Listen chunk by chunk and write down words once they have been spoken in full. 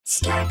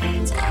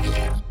Scarpins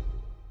Avenue.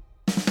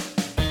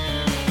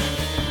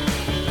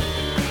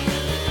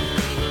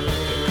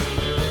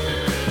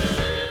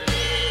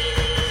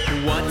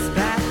 What's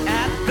that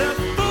at the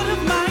foot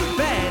of my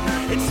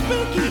bed? It's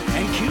spooky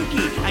and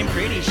kooky, I'm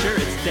pretty sure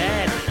it's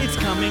dead. It's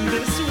coming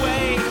this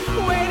way.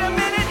 Wait a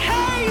minute,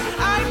 hey,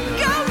 I'm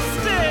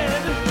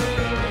ghosted!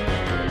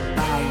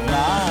 By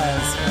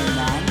Roz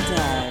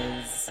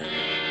Hernandez.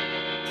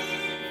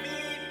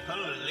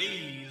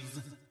 Please.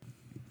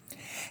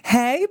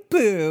 Hey,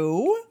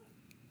 boo.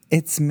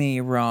 It's me,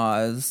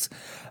 Roz.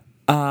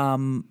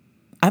 I'm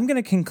going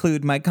to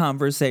conclude my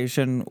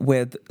conversation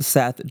with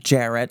Seth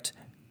Jarrett,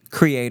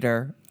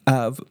 creator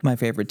of my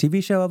favorite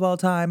TV show of all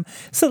time,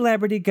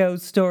 Celebrity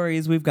Ghost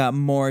Stories. We've got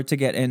more to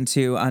get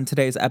into on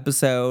today's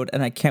episode,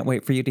 and I can't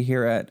wait for you to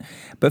hear it.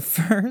 But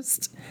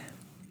first,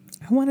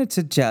 I wanted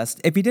to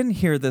if you didn't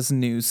hear this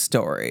news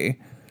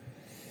story,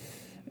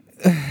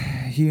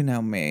 you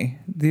know me.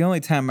 The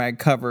only time I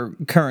cover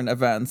current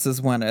events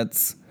is when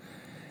it's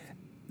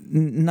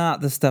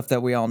not the stuff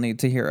that we all need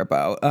to hear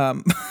about.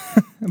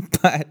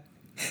 But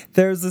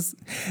there's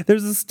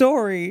a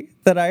story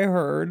that I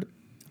heard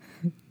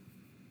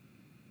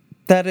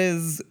that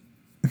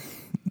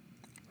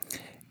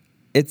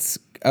it's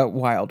a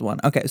wild one.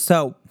 Okay,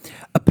 so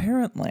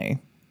apparently,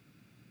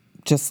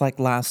 just like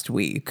last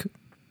week,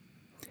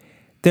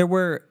 there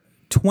were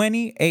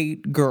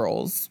 28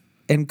 girls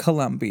in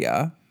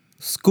Colombia,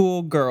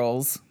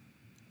 schoolgirls,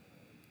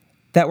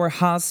 that were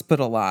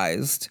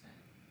hospitalized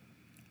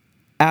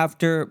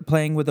after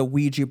playing with a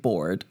Ouija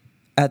board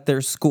at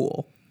their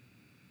school.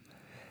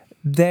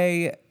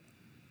 They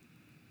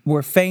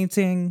were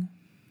fainting.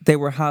 They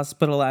were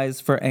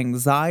hospitalized for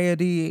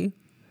anxiety.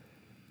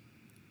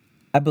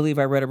 I believe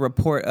I read a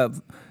report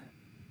of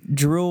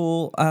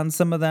drool on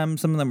some of them.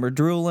 Some of them were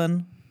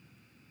drooling.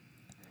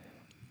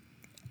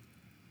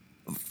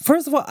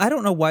 First of all, I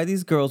don't know why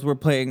these girls were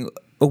playing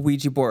a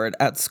Ouija board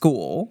at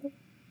school,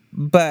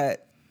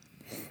 but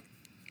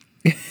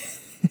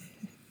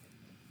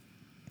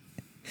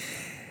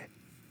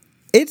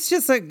it's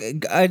just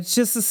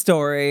a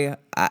story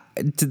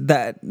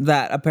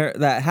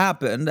that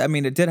happened. I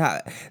mean, it did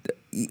happen.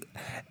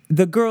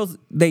 The girls,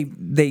 they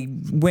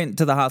went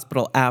to the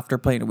hospital after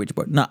playing a Ouija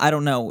board. Now, I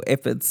don't know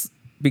if it's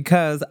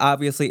because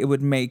obviously it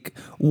would make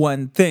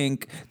one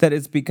think that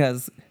it's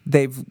because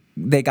they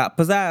got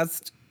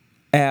possessed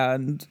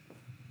and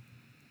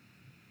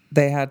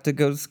they had to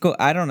go to school.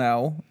 I don't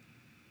know.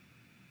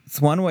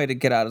 It's one way to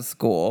get out of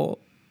school.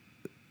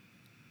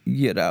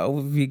 You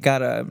know, if you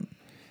got a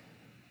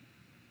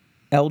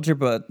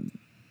algebra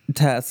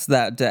test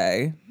that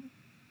day,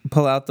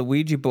 pull out the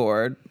Ouija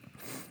board.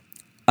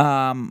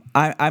 I'm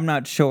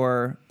not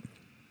sure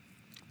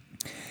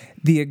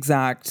the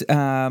exact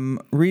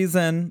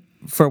reason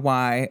for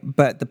why,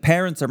 but the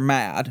parents are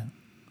mad.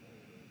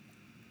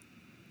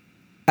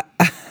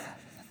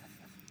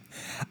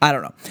 I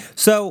don't know.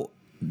 So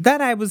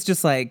then I was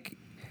just like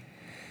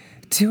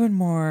doing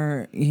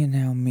more,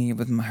 me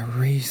with my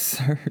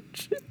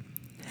research.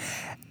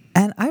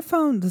 And I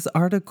found this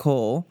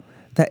article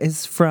that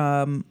is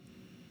from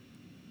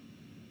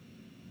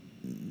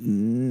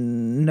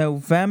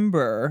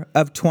November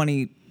of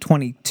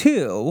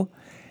 2022,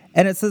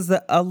 and it says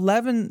that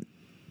 11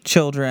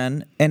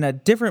 children in a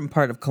different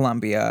part of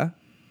Colombia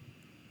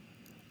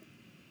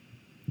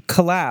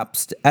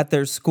collapsed at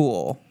their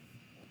school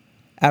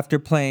after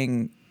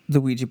playing the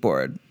Ouija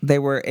board. They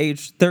were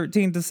aged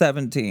 13 to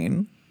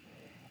 17,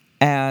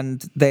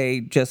 and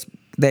they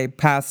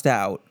passed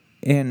out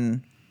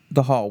in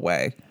the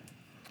hallway.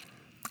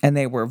 And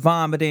they were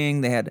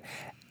vomiting, they had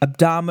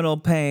abdominal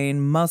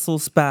pain, muscle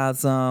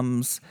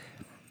spasms.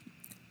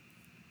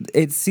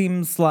 It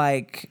seems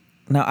like,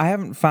 now I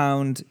haven't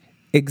found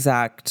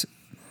exact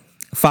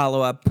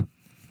follow-up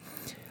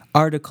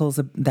articles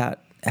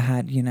that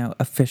had,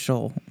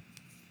 official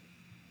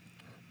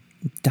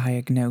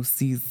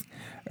diagnoses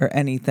or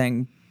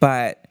anything,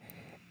 but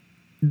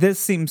this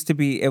seems to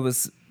be, it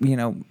was,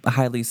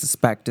 highly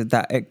suspected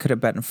that it could have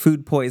been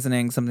food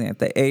poisoning, something that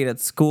they ate at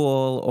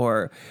school,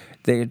 or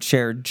they had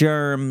shared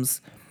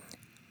germs.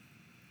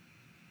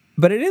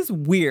 But it is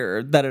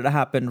weird that it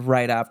happened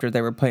right after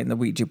they were playing the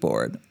Ouija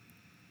board.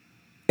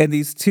 In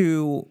these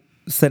two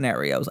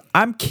scenarios,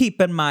 I'm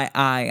keeping my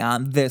eye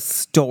on this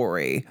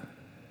story.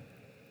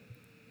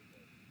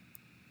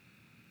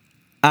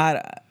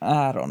 I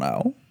don't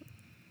know.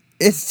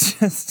 It's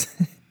just,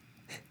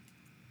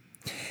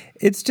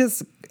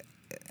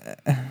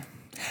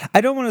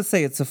 I don't want to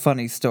say it's a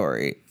funny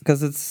story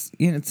because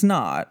it's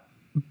not,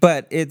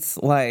 but it's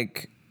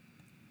like,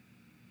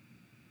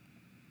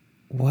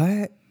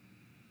 what?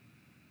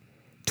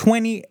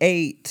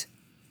 28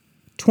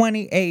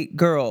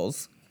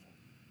 girls.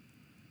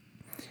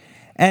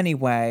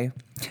 Anyway,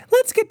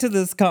 let's get to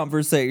this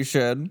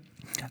conversation.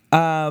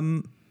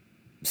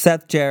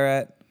 Seth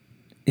Jarrett,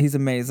 he's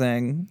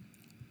amazing.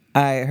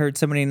 I heard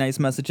so many nice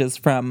messages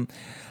from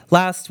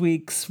last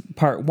week's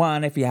part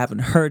 1. If you haven't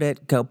heard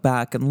it, go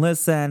back and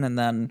listen and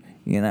then,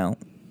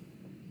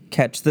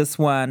 catch this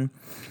one.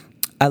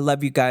 I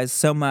love you guys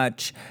so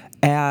much.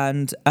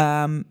 And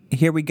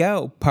here we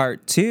go,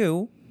 part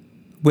 2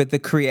 with the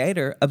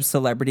creator of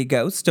Celebrity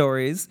Ghost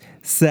Stories,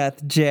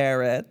 Seth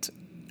Jarrett.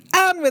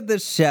 On with the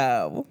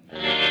show.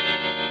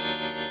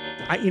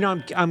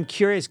 I'm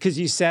curious because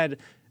you said,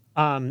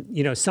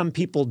 some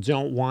people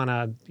don't want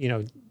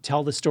to,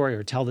 tell the story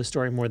or tell the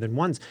story more than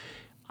once.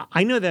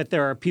 I know that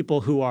there are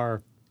people who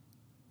are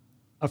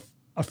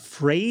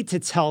afraid to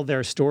tell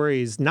their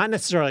stories, not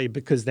necessarily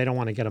because they don't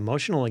want to get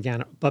emotional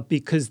again, but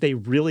because they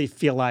really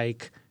feel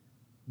like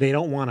they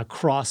don't want to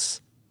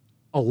cross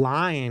a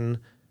line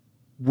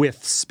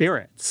with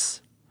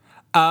spirits.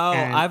 Oh,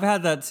 I've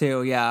had that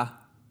too, yeah.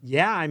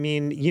 Yeah, I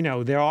mean,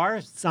 there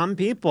are some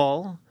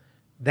people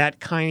that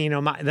kind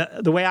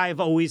of, the way I've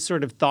always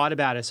sort of thought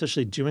about it,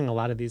 especially doing a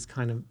lot of these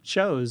kind of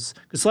shows,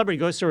 because Celebrity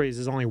Ghost Stories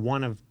is only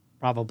one of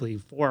probably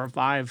 4 or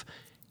 5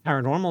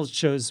 paranormal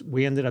shows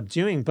we ended up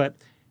doing, but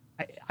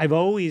I've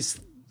always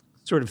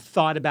sort of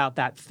thought about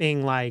that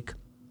thing like,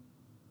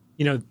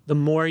 the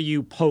more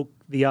you poke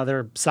the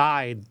other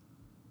side,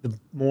 the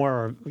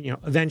more,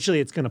 eventually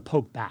it's going to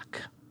poke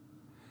back.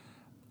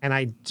 And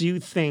I do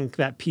think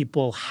that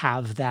people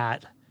have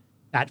that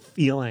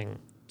feeling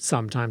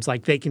sometimes.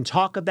 Like they can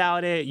talk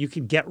about it, you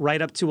could get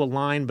right up to a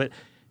line, but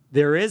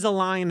there is a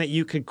line that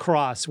you could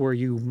cross where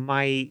you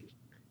might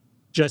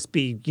just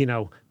be,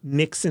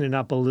 mixing it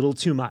up a little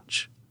too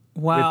much.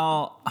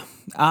 Well,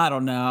 I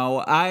don't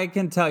know. I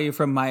can tell you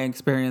from my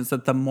experience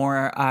that the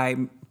more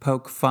I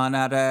poke fun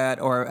at it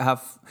or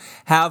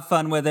have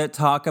fun with it,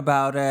 talk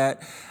about it,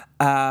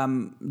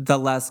 the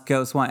less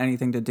ghosts want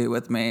anything to do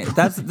with me.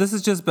 This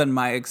has just been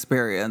my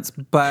experience,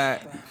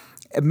 but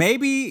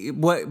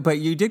but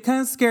you did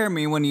kind of scare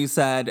me when you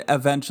said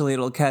eventually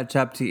it'll catch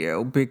up to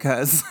you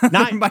because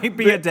there might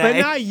be a day. But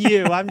not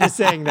you. I'm just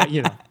saying that,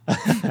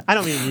 I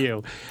don't mean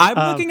you.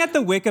 I'm looking at the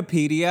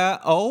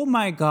Wikipedia. Oh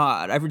my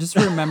God. I'm just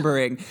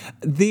remembering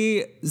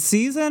the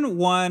season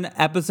 1,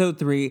 episode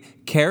 3,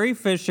 Carrie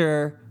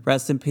Fisher,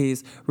 rest in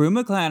peace. Rue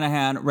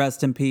McClanahan,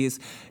 rest in peace.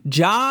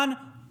 John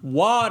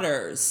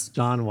Waters.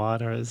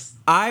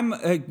 I'm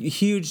a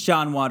huge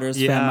John Waters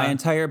fan. My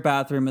entire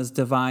bathroom is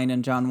Divine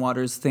and John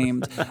Waters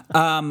themed.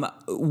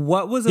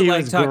 What was it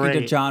like talking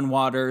to John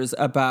Waters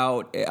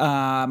about,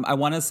 I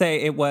want to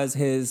say it was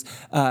his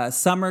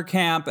summer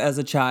camp as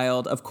a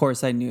child. Of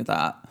course, I knew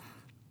that.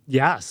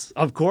 Yes,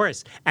 of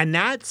course. And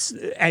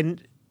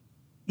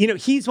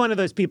he's one of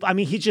those people. I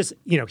mean, he's just,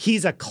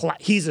 he's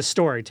a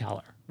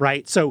storyteller,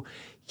 right? So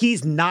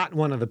he's not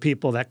one of the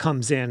people that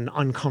comes in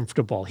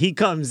uncomfortable. He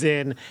comes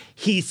in,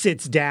 he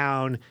sits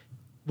down,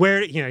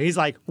 he's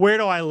like, where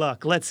do I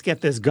look? Let's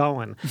get this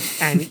going.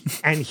 And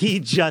he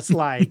just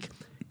like,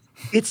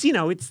 it's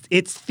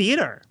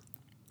theater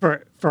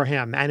for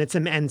him.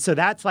 And so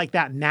that's like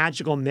that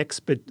magical mix,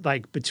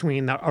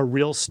 between a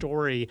real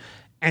story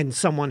and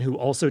someone who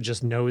also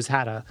just knows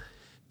how to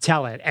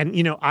tell it. And,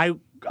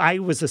 I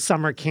was a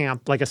summer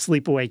camp, like a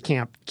sleepaway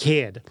camp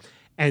kid.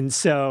 And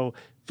so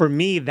for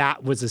me,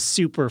 that was a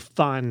super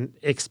fun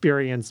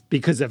experience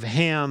because of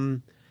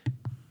him.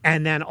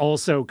 And then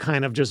also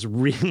kind of just,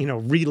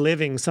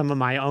 reliving some of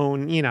my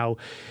own,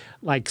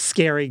 like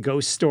scary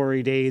ghost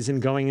story days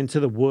and going into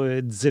the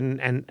woods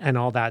and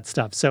all that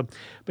stuff. So,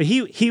 but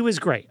he was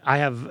great. I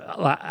have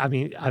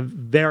a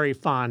very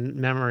fond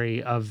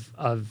memory of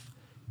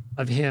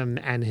him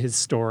and his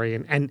story.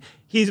 And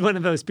he's one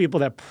of those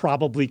people that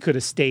probably could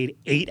have stayed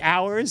 8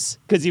 hours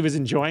because he was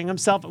enjoying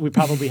himself. We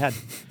probably had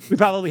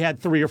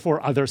 3 or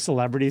 4 other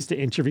celebrities to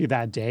interview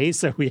that day,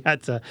 so we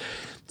had to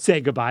say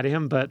goodbye to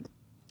him. But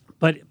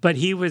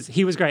he was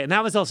great, and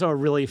that was also a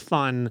really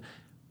fun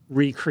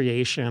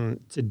recreation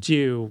to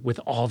do with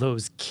all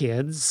those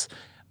kids.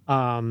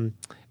 It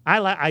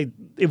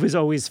was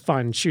always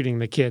fun shooting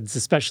the kids,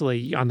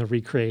 especially on the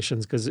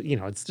recreations, because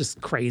it's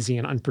just crazy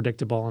and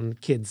unpredictable, and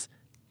kids.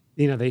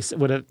 They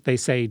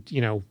say,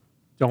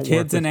 don't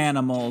kids work and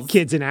animals.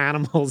 Kids and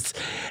animals.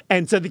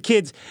 And so the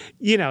kids,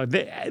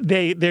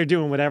 they're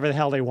doing whatever the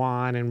hell they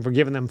want, and we're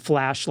giving them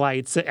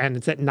flashlights, and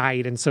it's at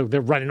night, and so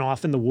they're running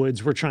off in the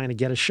woods. We're trying to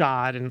get a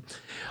shot, and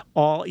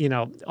all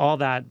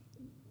that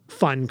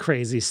fun,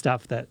 crazy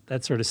stuff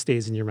that sort of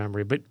stays in your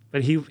memory. But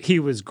he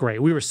was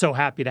great. We were so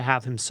happy to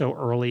have him so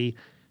early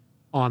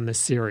on the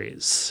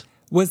series.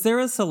 Was there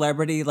a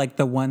celebrity like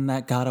the one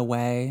that got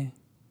away?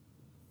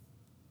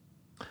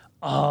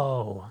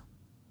 Oh.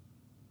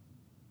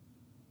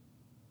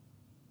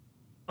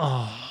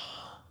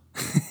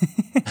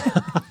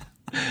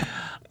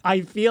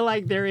 I feel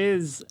like there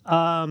is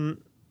I'm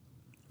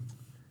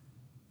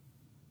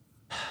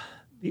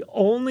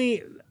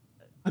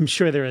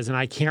sure there is, and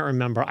I can't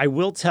remember. I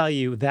will tell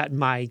you that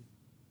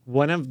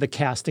one of the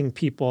casting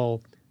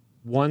people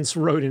once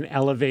rode an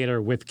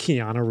elevator with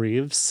Keanu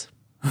Reeves.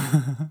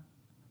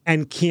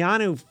 And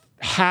Keanu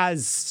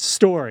has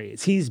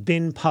stories. He's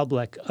been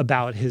public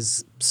about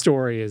his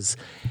stories.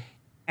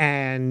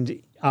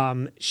 And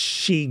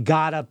she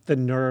got up the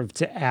nerve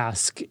to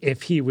ask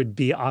if he would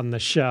be on the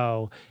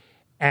show.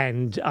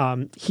 And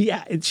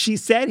she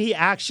said he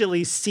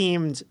actually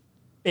seemed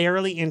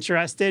fairly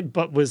interested,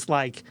 but was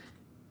like,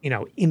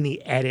 in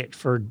the edit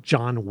for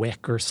John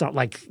Wick or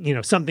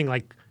something something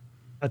like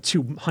a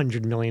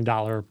 $200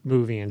 million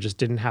movie and just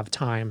didn't have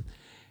time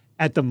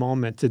at the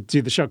moment to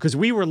do the show. Because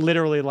we were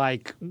literally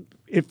like,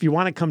 if you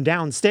want to come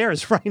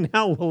downstairs right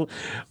now,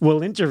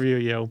 we'll interview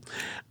you.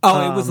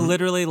 Oh, it was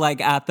literally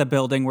like at the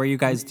building where you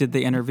guys did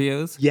the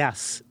interviews?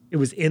 Yes. It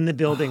was in the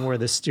building where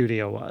the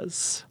studio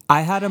was.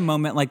 I had a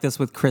moment like this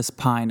with Chris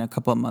Pine a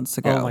couple of months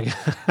ago. Oh my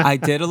God. I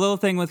did a little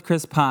thing with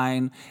Chris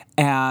Pine,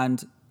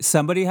 and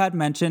somebody had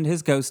mentioned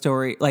his ghost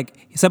story,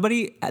 like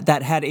somebody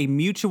that had a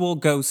mutual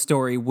ghost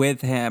story with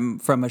him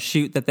from a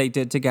shoot that they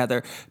did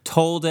together,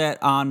 told it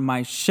on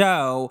my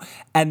show.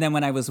 And then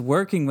when I was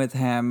working with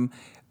him,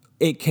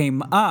 it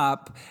came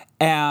up,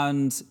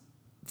 and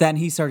then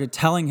he started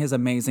telling his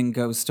amazing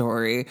ghost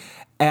story.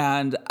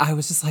 And I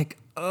was just like,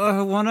 oh,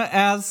 I want to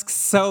ask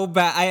so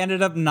bad. I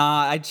ended up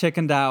not. I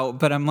chickened out,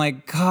 but I'm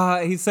like,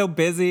 God, he's so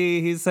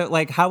busy. He's so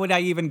like, how would I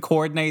even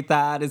coordinate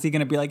that? Is he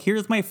going to be like,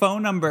 here's my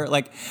phone number?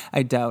 Like,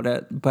 I doubt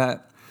it,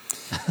 but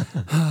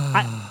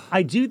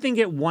I do think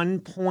at one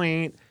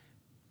point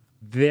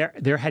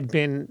there had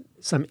been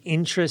some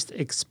interest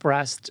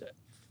expressed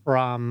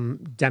from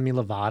Demi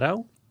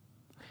Lovato,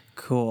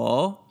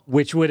 cool.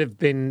 which would have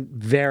been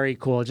very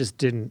cool. It just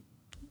didn't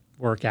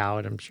work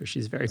out. I'm sure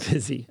she's very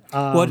busy.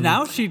 Well,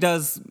 now she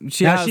does.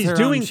 Now has she's her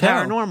doing own show.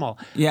 paranormal.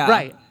 Yeah.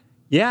 Right.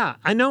 Yeah,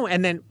 I know.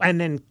 And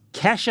then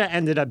Kesha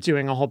ended up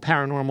doing a whole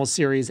paranormal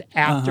series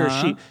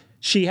after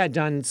she had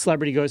done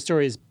Celebrity Ghost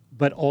Stories,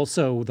 but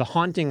also The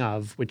Haunting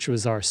of, which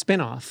was our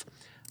spinoff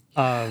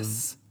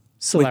of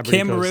Celebrity With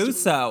Kim Ghost.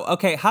 Russo.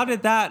 Okay, how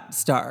did that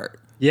start?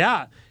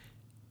 Yeah.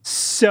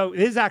 So it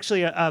is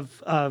actually a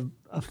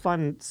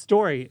fun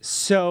story.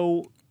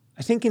 So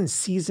I think in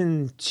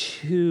season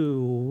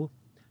 2,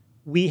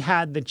 we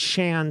had the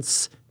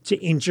chance to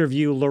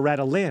interview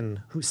Loretta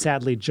Lynn, who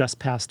sadly just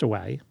passed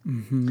away.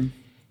 Mm-hmm.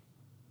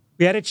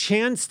 We had a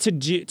chance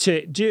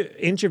to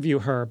interview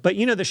her, but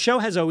the show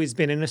has always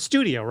been in a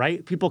studio,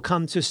 right? People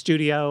come to a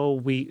studio.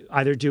 We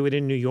either do it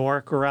in New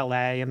York or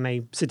LA, and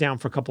they sit down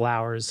for a couple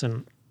hours,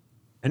 and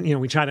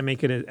we try to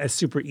make it as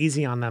super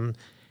easy on them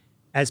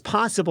as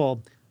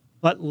possible.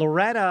 But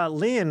Loretta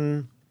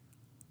Lynn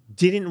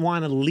didn't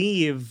want to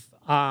leave.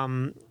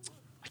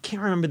 I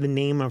can't remember the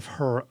name of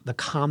the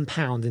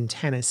compound in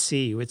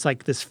Tennessee. It's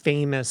like this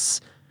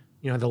famous,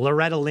 the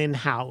Loretta Lynn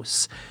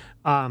house,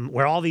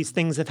 where all these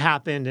things have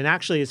happened, and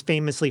actually is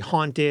famously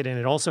haunted. And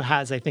it also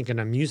has, I think, an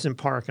amusement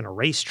park and a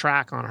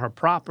racetrack on her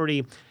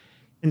property.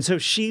 And so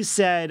she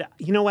said,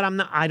 you know what,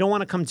 I don't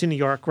want to come to New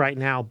York right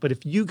now, but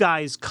if you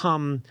guys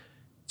come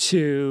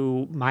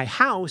to my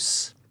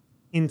house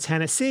in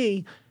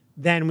Tennessee,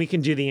 then we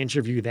can do the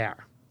interview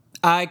there.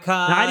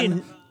 Icon. Now, I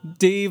didn't.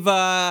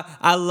 Diva,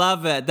 I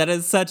love it. That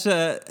is such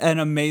an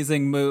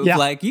amazing move. Yeah.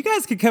 Like, you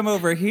guys could come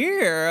over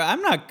here.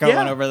 I'm not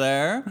going over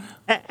there.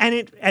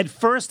 And at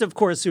first, of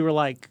course, we were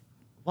like,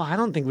 well, I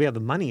don't think we have the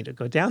money to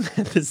go down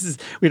there.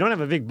 We don't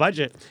have a big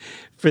budget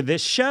for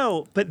this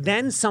show. But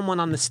then someone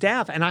on the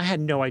staff, and I had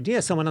no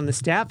idea, someone on the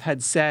staff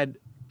had said,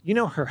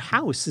 her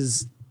house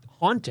is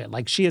haunted.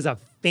 Like, she has a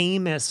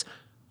famous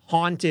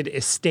haunted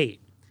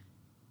estate.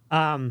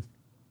 So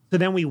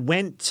then we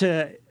went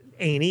to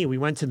A&E, we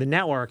went to the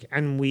network,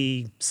 and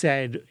we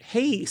said,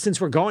 hey,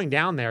 since we're going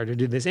down there to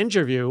do this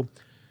interview,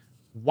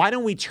 why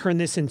don't we turn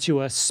this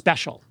into a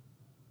special?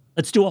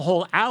 Let's do a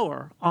whole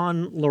hour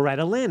on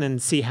Loretta Lynn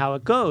and see how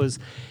it goes.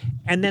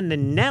 And then the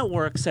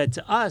network said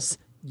to us,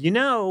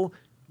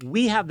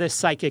 we have this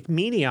psychic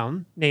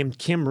medium named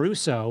Kim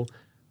Russo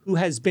who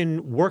has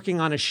been working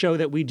on a show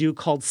that we do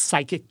called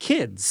Psychic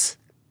Kids.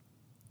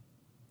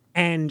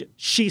 And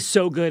she's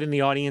so good and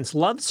the audience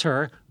loves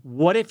her.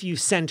 What if you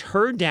sent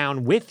her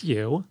down with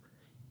you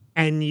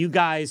and you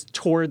guys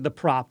toured the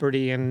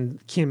property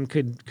and Kim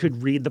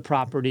could read the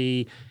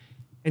property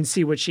and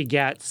see what she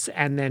gets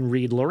and then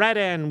read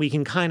Loretta, and we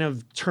can kind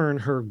of turn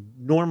her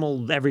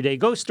normal everyday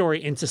ghost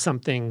story into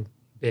something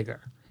bigger.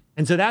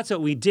 And so that's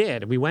what we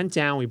did. We went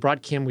down, we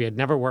brought Kim. We had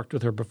never worked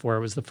with her before. It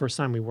was the first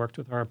time we worked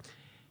with her.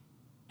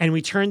 And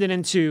we turned it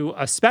into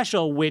a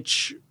special,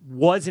 which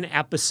was an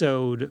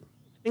episode,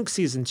 I think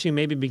season 2,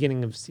 maybe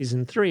beginning of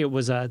season 3. It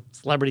was a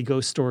Celebrity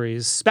Ghost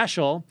Stories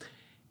special.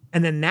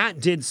 And then that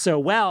did so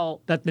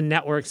well that the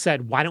network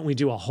said, why don't we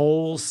do a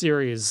whole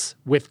series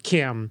with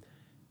Kim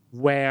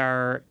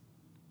where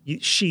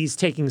she's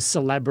taking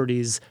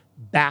celebrities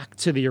back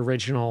to the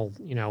original,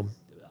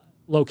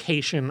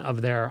 location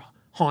of their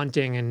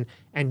haunting,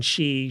 and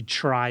she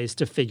tries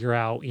to figure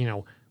out,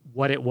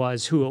 what it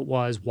was, who it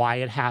was, why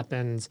it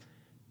happened,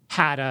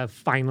 how to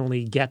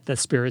finally get the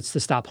spirits to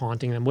stop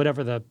haunting them,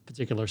 whatever the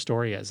particular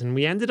story is. And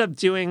we ended up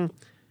doing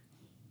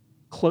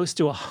close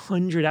to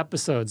 100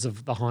 episodes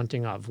of The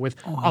Haunting of, with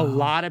a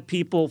lot of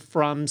people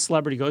from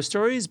Celebrity Ghost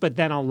Stories, but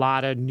then a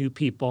lot of new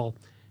people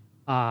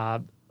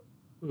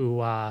who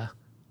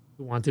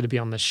wanted to be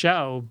on the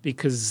show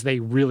because they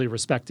really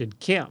respected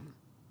Kim.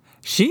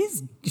 She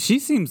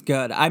seems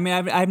good. I mean,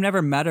 I've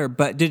never met her,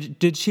 but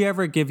did she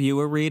ever give you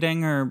a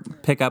reading or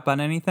pick up on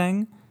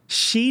anything?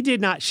 She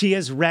did not. She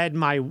has read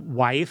my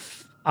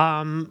wife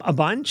A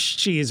bunch.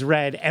 She's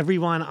read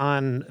everyone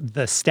on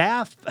the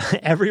staff,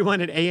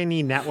 everyone at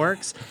A&E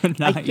Networks.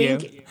 Not you.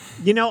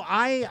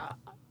 I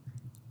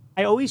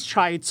always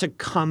try to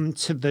come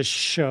to the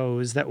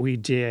shows that we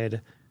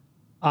did.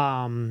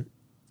 What's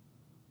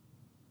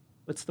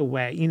the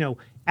way?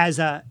 As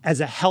a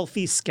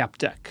healthy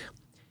skeptic.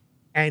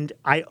 And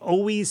I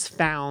always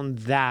found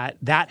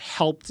that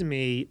helped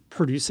me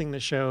producing the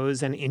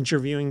shows and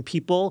interviewing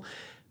people,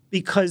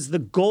 because the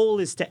goal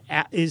is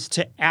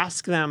to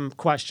ask them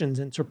questions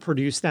and to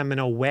produce them in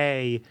a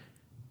way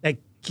that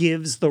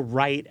gives the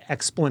right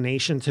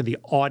explanation to the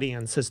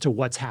audience as to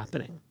what's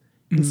happening.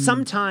 And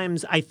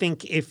sometimes I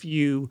think if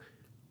you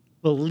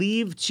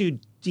believe too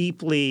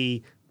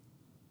deeply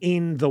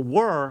in the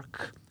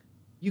work,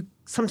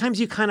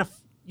 sometimes you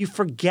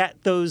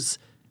forget those,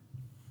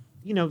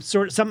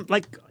 sort of some,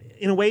 like,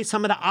 in a way,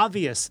 some of the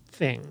obvious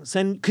things.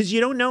 And because you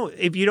don't know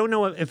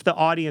if the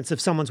audience, if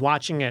someone's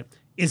watching it,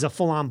 is a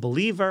full-on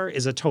believer,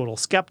 is a total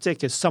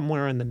skeptic, is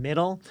somewhere in the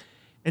middle.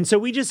 And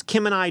so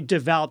Kim and I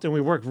developed, and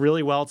we worked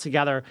really well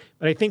together,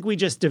 but I think we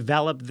just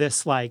developed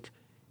this, like,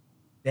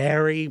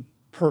 very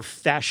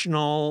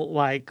professional,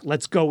 like,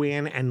 let's go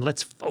in and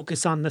let's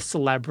focus on the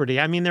celebrity.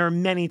 I mean, there are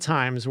many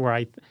times where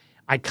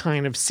I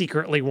kind of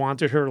secretly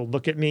wanted her to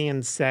look at me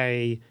and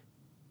say,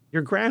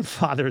 your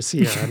grandfather's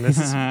here, and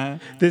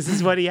this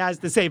is what he has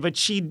to say. But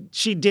she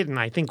didn't.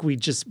 I think we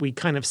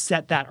kind of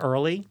set that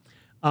early.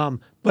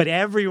 But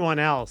everyone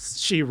else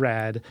she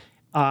read,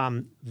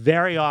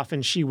 very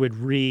often she would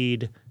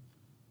read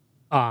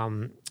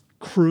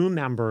crew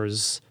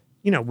members,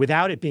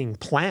 without it being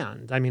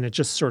planned. I mean, it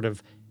just sort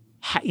of,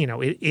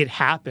 it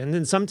happened.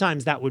 And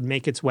sometimes that would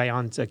make its way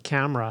onto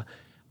camera.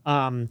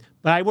 But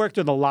I worked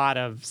with a lot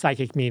of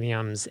psychic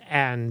mediums,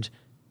 and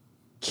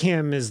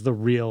Kim is the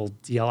real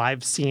deal.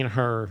 I've seen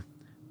her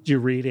do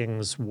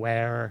readings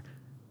where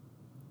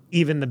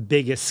even the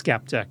biggest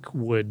skeptic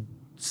would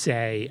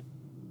say,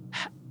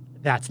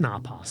 that's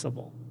not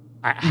possible.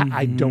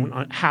 I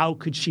don't, how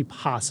could she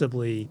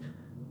possibly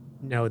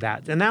know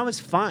that? And that was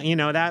fun.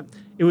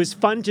 It was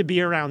fun to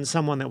be around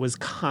someone that was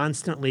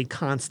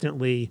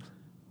constantly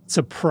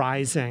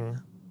surprising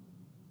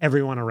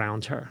everyone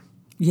around her.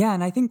 Yeah,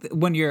 and I think that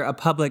when you're a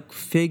public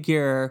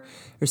figure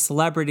or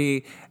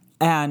celebrity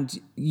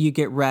and you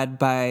get read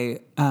by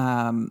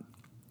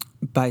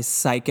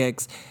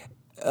psychics,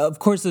 of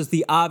course, there's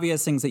the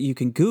obvious things that you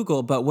can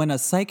Google, but when a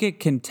psychic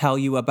can tell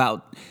you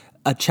about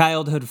a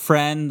childhood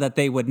friend that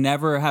they would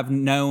never have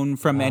known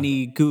from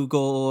any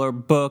Google or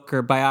book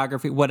or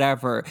biography,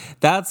 whatever,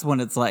 that's when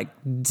it's like,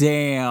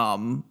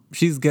 damn,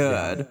 she's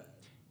good.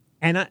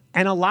 Yeah.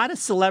 And a lot of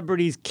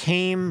celebrities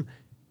came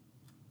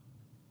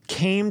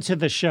to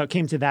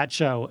that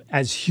show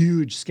as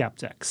huge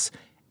skeptics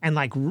and,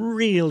 like,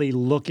 really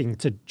looking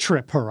to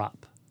trip her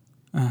up.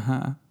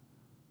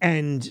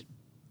 And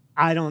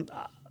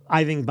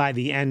I think by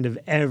the end of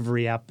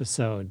every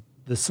episode,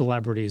 the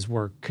celebrities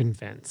were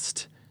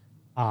convinced.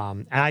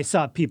 And I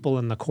saw people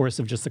in the course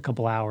of just a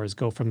couple hours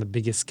go from the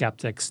biggest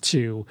skeptics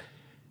to,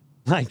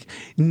 like,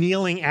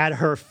 kneeling at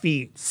her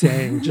feet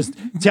saying, just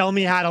tell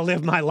me how to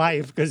live my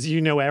life because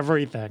you know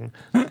everything.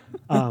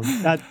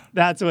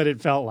 That's what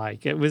it felt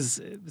like. It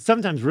was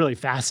sometimes really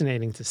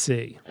fascinating to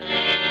see.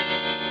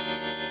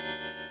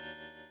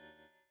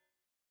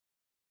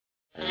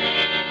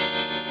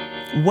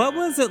 What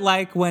was it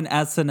like when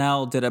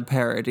SNL did a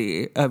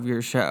parody of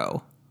your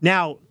show?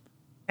 Now,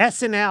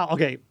 SNL,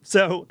 okay,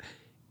 so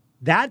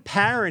that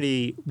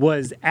parody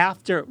was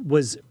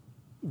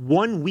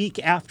 1 week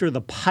after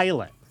the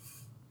pilot.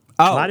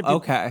 Oh,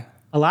 okay.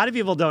 A lot of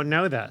people don't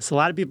know this. A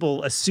lot of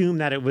people assume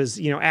that it was,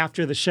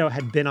 after the show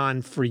had been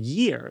on for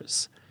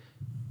years.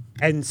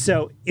 And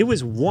so it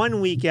was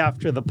 1 week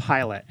after the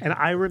pilot. And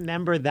I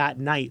remember that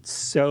night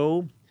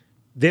so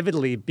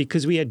vividly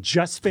because we had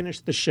just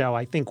finished the show.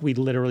 I think we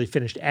literally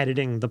finished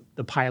editing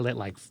the pilot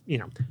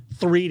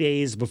 3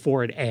 days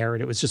before it aired.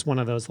 It was just one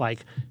of those,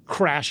 like,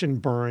 crash and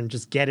burn,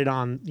 just get it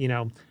on,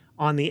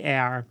 on the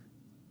air.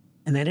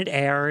 And then it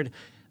aired.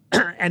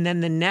 And then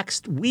the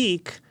next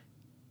week,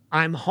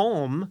 I'm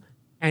home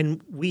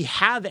and we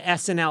have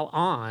SNL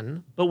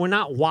on, but we're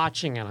not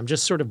watching it. I'm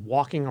just sort of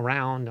walking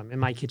around. I'm in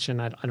my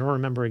kitchen. I don't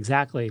remember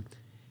exactly.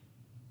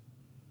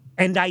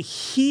 And I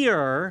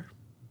hear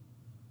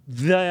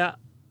the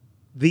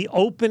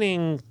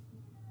opening,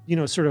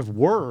 sort of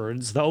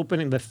words,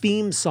 the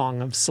theme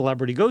song of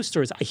Celebrity Ghost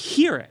Stories. I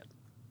hear it,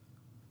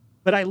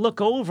 but I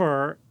look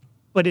over,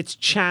 but it's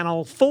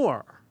Channel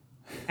 4.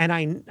 And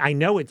I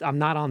know I'm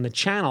not on the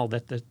channel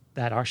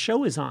that our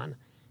show is on.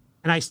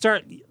 And I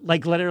start,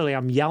 like, literally,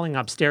 I'm yelling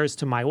upstairs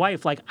to my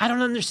wife, like, I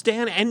don't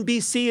understand.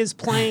 NBC is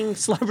playing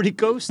Celebrity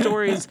Ghost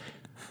Stories.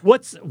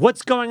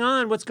 What's going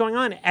on? What's going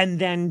on? And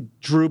then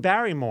Drew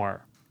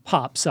Barrymore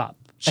pops up.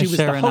 She was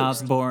Sharon the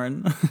host.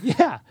 Osbourne.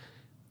 Yeah.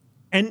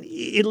 And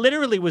it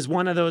literally was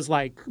one of those,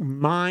 like,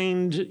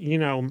 I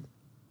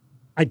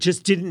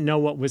just didn't know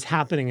what was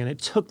happening. And it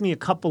took me a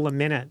couple of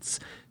minutes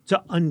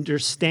to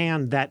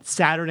understand that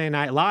Saturday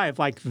Night Live,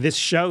 like this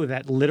show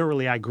that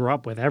literally I grew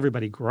up with,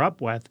 everybody grew up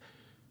with,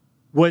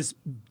 was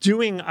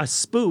doing a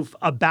spoof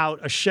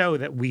about a show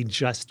that we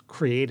just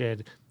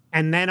created.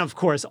 And then, of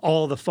course,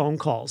 all the phone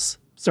calls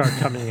started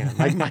coming in.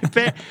 Like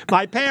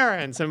my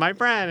parents and my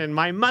friend and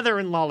my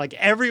mother-in-law, like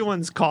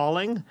everyone's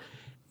calling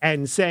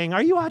and saying,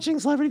 "Are you watching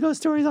Celebrity Ghost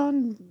Stories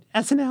on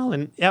SNL?"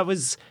 And that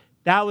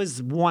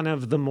was one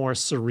of the more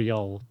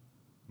surreal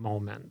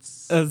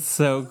moments. That's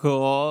so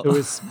cool.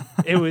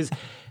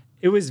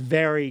 It was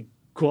very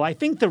cool. I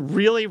think the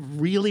really,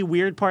 really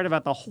weird part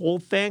about the whole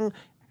thing,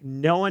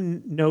 no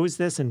one knows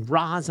this, and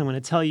Roz, I'm going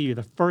to tell you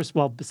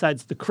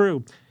besides the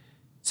crew.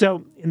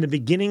 So in the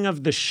beginning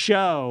of the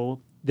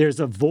show, there's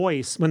a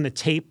voice when the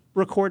tape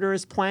recorder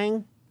is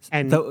playing.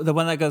 And the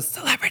one that goes,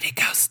 Celebrity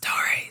Ghost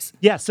Stories.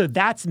 Yeah, so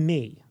that's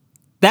me.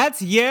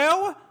 That's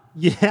you?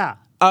 Yeah.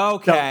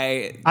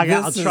 Okay. So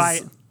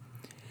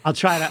I'll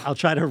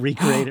try to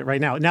recreate it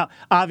right now. Now,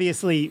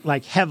 obviously,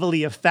 like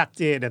heavily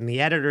affected, and the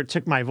editor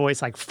took my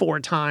voice like 4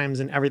 times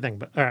and everything.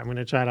 But all right, I'm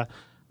gonna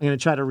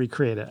try to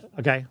recreate it.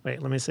 Okay,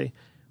 wait, let me see.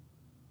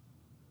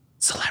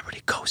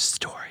 Celebrity Ghost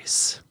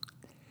Stories.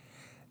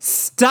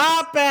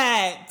 Stop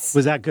it!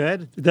 Was that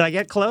good? Did I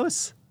get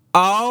close?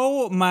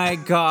 Oh my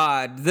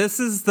God. This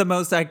is the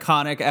most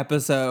iconic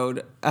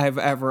episode I've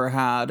ever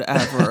had,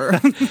 ever.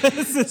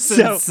 This is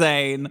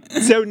insane.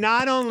 So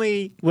not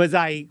only was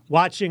I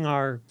watching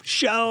our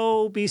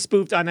show be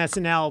spoofed on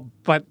SNL,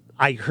 but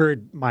I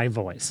heard my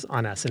voice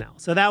on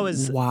SNL. So that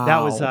was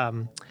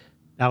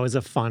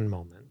a fun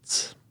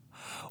moment.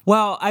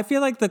 Well, I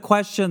feel like the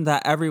question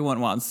that everyone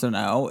wants to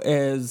know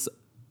is,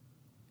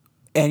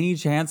 any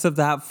chance of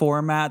that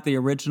format, the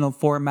original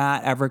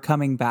format, ever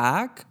coming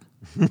back?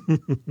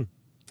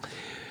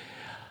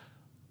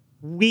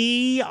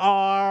 We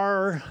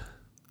are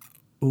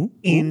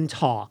in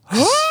talks.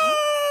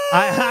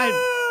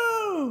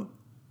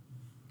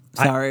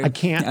 Sorry, I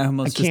can't. I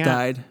almost just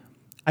died.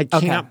 I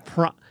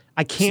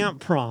can't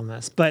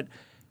promise, but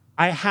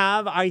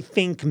I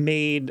think,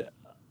 made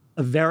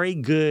a very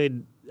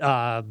good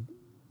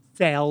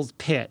sales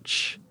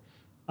pitch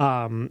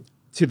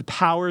to the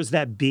powers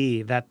that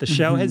be that the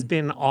show has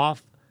been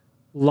off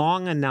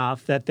long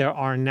enough that there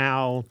are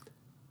now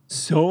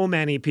so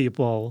many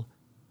people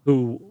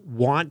who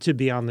want to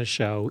be on the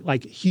show,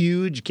 like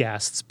huge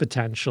guests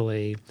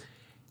potentially,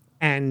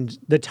 and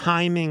the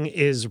timing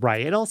is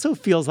right. It also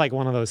feels like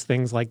one of those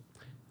things like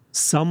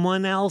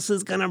someone else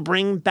is going to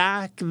bring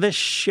back the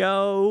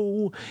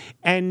show,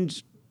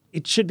 and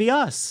it should be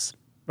us,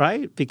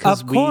 right?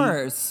 Because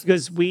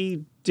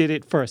we did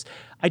it first.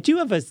 I do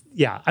have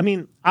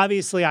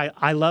obviously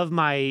I love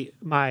my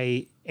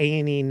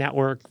A&E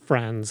network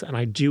friends, and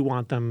I do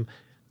want them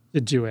to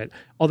do it.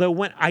 Although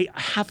when I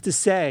have to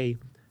say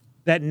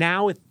that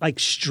now with like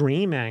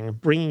streaming,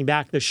 bringing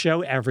back the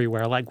show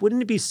everywhere, like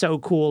wouldn't it be so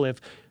cool if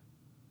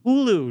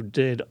Hulu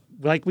did,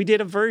 like we did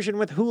a version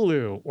with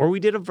Hulu or we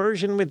did a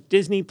version with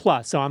Disney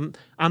Plus. So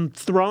I'm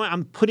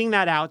putting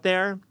that out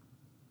there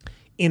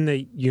in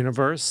the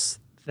universe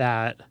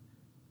that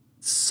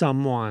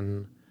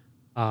someone,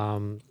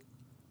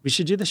 we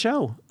should do the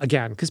show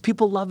again because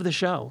people love the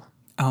show.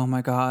 Oh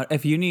my God.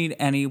 If you need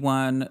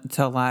anyone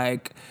to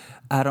like,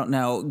 I don't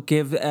know,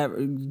 give them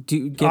I'm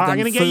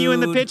going to get you in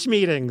the pitch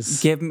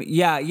meetings. Give me,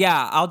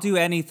 yeah. I'll do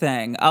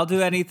anything. I'll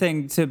do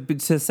anything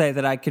to say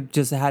that I could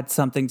just had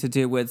something to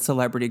do with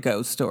Celebrity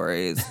Ghost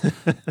Stories.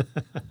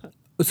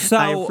 So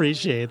I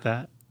appreciate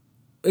that.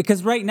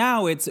 Because right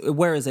now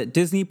where is it?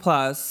 Disney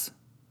Plus,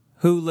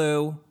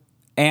 Hulu,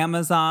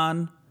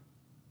 Amazon,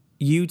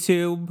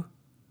 YouTube.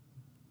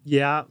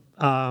 Yeah.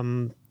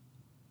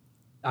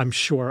 I'm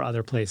sure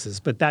other places,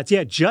 but that's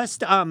they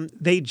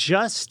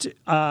just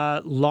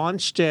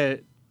launched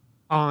it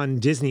on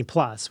Disney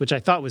Plus, which I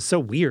thought was so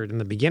weird in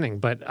the beginning,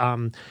 but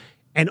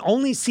and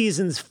only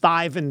seasons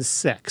 5 and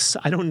 6.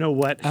 I don't know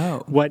what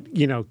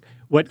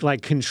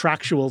like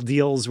contractual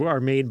deals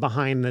are made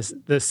behind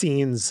the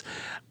scenes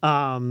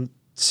to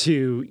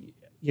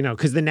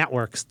because the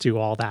networks do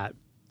all that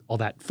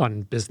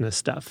fun business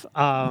stuff.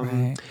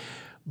 Right.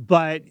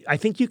 But I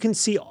think you can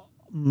see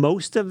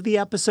most of the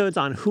episodes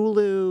on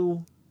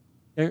Hulu.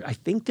 I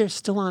think they're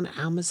still on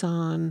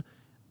Amazon.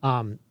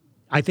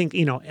 I think,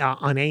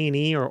 on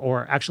A&E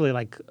or actually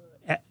like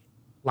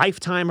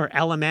Lifetime or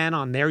LMN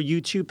on their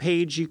YouTube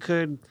page, you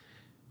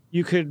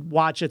could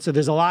watch it. So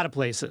there's a lot of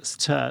places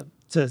to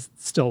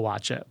still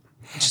watch it.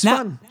 It's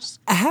fun.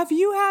 Have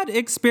you had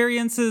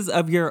experiences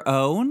of your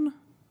own?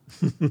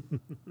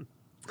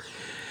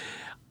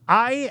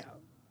 I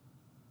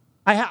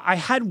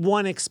had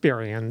one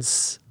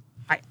experience.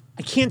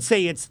 I can't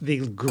say it's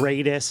the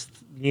greatest,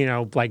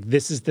 like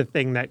this is the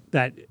thing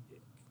that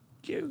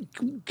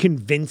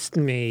convinced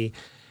me,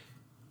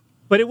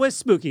 but it was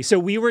spooky.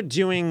 So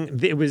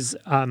it was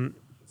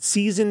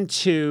season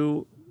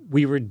 2.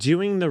 We were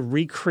doing the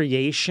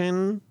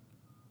recreation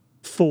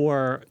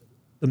for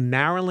the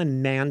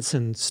Marilyn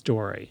Manson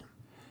story.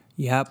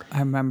 Yep, I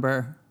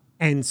remember.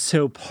 And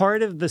so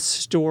part of the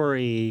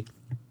story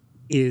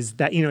is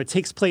that, it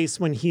takes place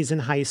when he's in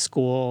high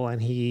school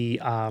and he,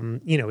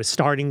 is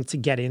starting to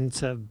get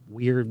into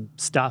weird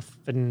stuff.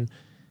 And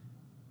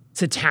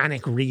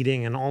satanic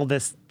reading and all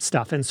this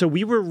stuff. And so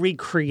we were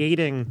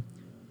recreating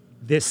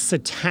this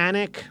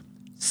satanic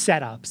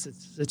setup,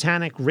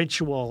 satanic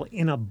ritual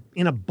in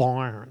a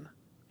barn.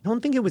 I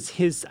don't think it was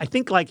his. I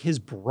think like his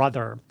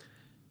brother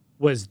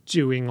was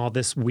doing all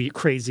this weird,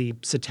 crazy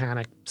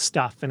satanic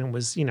stuff, and it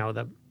was,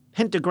 the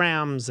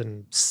pentagrams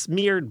and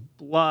smeared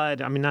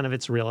blood. I mean, none of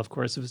it's real, of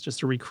course. It was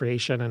just a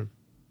recreation, and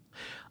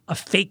a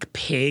fake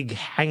pig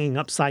hanging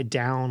upside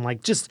down,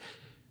 like just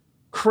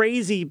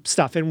crazy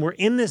stuff. And we're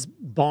in this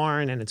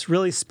barn, and it's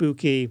really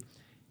spooky.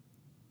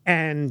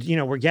 And,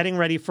 we're getting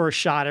ready for a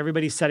shot.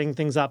 Everybody's setting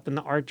things up, and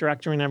the art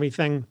director and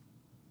everything.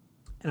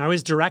 And I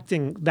was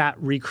directing that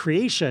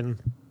recreation,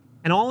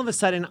 and all of a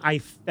sudden I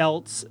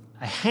felt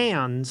a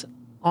hand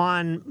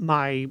on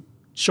my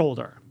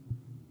shoulder.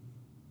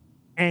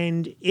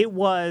 And it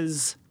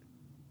was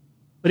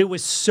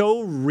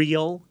so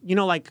real,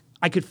 like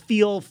I could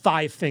feel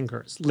 5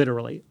 fingers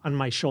literally on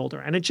my shoulder.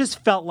 And it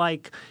just felt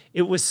like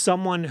it was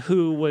someone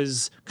who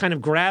was kind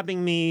of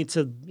grabbing me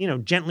to,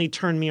 gently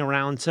turn me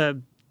around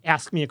to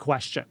ask me a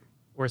question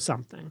or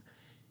something.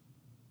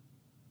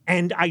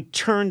 And I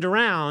turned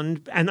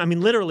around, and I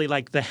mean, literally,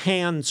 like the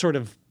hand sort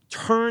of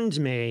turned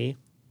me,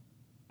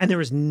 and there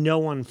was no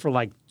one for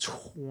like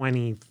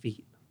 20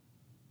 feet.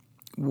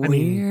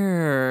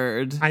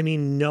 Weird. I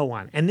mean, no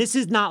one. And this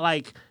is not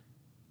like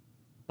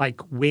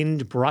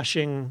wind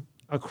brushing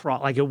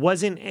across. Like it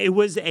was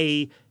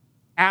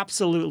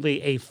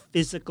absolutely a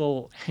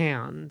physical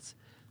hand.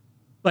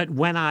 But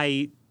when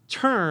I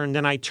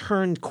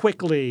turned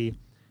quickly,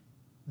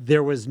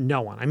 there was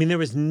no one. I mean, there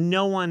was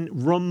no one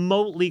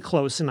remotely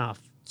close enough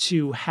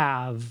to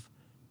have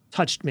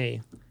touched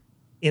me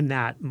in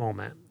that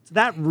moment. So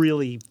that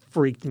really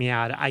freaked me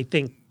out. I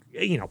think,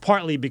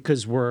 partly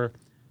because we're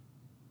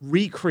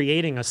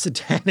recreating a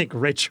satanic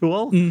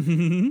ritual.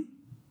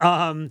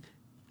 Mm-hmm.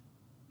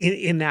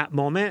 In that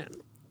moment,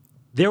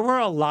 there were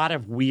a lot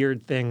of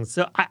weird things.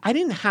 So I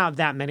didn't have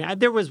that many.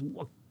 There was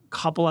a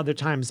couple other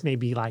times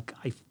maybe like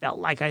I felt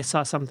like I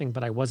saw something,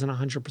 but I wasn't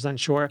 100%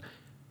 sure.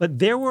 But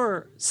there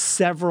were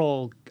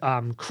several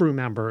crew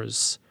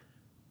members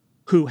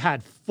who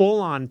had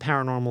full-on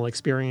paranormal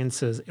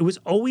experiences. It was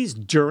always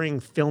during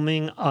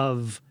filming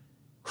of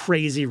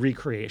crazy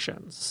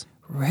recreations.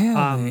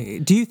 Really?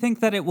 Do you think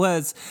that it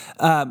was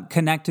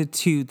connected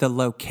to the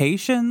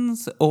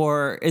locations,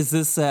 or is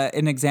this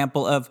an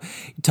example of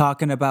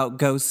talking about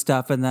ghost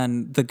stuff and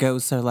then the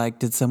ghosts are like,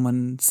 did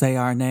someone say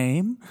our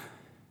name?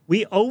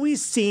 We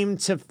always seem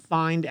to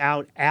find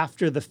out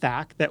after the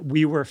fact that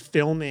we were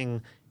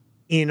filming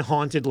in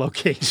haunted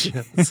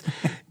locations.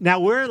 Now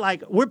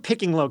we're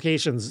picking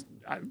locations,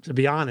 to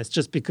be honest,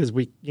 just because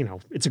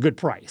it's a good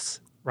price,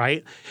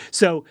 right?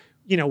 So,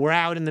 we're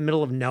out in the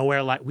middle of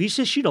nowhere. Like we used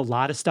to shoot a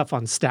lot of stuff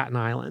on Staten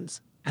Island,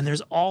 and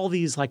there's all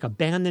these like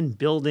abandoned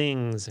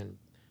buildings and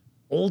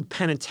old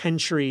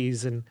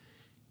penitentiaries and,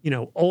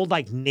 old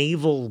like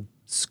naval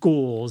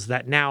schools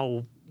that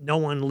now no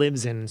one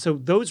lives in. So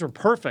those were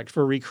perfect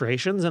for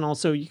recreations, and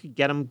also you could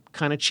get them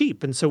kind of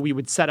cheap. And so we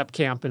would set up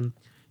camp and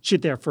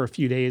shoot there for a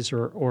few days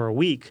or a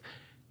week.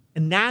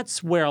 And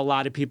that's where a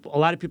lot of people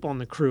on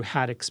the crew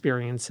had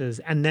experiences.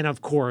 And then,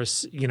 of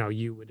course,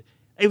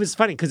 it was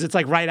funny because it's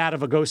like right out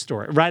of a ghost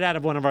story, right out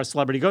of one of our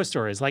celebrity ghost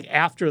stories. Like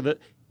after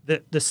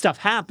the stuff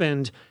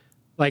happened,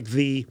 like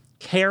the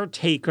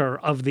caretaker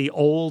of the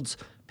old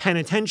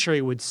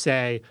penitentiary would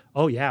say,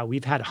 "Oh yeah,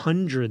 we've had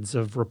hundreds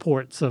of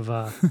reports of,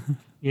 of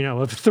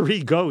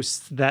 3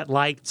 ghosts that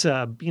like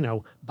to,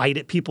 bite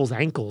at people's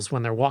ankles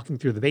when they're walking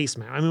through the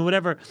basement." I mean,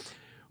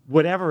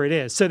 whatever it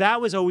is. So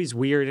that was always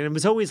weird. And it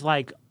was always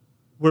like,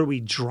 were we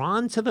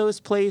drawn to those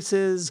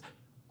places?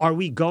 Are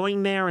we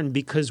going there and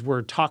because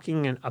we're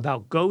talking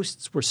about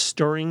ghosts, we're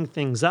stirring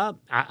things up?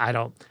 I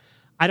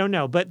don't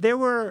know. But there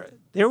were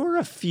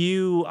a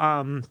few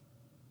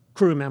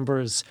crew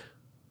members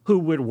who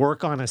would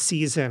work on a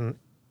season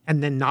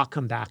and then not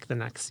come back the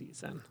next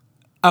season.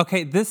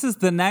 Okay, this is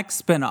the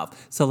next spinoff.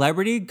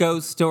 Celebrity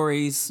Ghost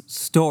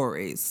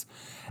Stories.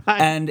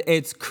 And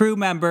it's crew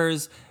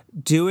members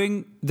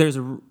doing there's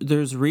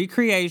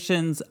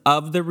recreations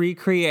of the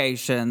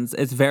recreations.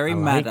 It's very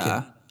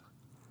meta.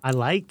 I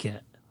like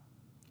it.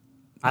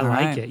 I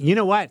like it. You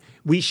know what?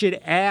 We should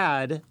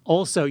add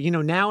also,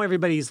 now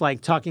everybody's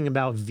like talking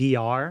about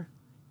VR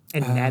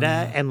and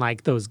Meta and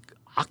like those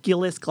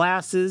Oculus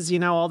glasses,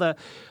 all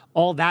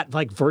that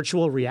like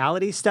virtual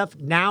reality stuff.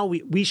 Now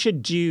we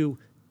should do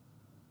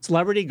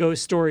Celebrity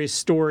Ghost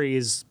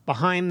Stories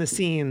behind the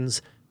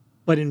scenes,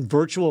 but in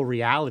virtual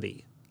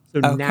reality.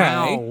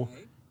 So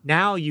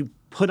now you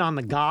put on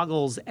the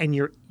goggles and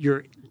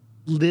you're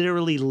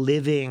literally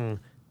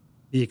living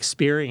the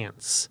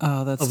experience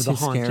of the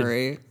haunted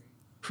scary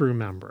crew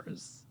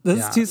members.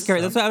 This is too scary.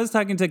 That's why I was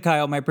talking to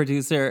Kyle, my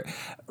producer,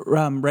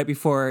 right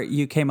before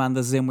you came on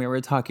the Zoom. We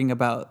were talking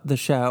about the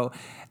show,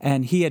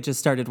 and he had just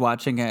started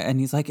watching it, and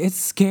he's like, it's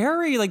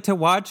scary, like to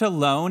watch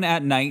alone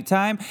at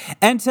nighttime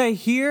and to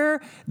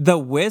hear the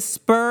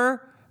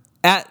whisper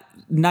at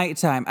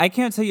nighttime, I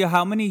can't tell you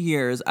how many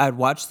years I'd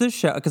watch this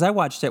show, because I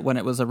watched it when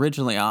it was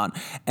originally on,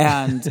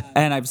 and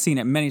I've seen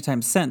it many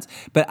times since.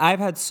 But I've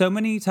had so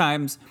many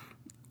times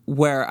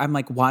where I'm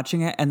like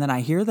watching it and then I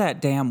hear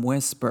that damn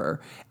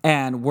whisper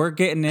and we're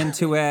getting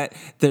into it.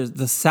 There's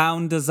the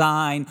sound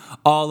design,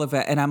 all of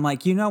it. And I'm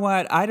like, you know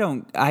what?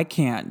 I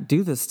can't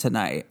do this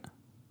tonight.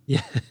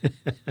 Yeah.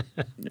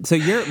 So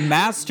you're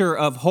master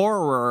of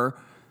horror,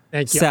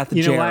 Thank you. Seth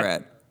You know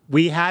Jarrett. what?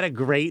 We had a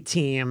great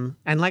team.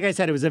 And like I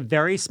said, it was a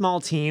very small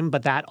team,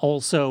 but that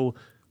also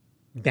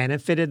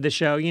benefited the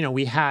show.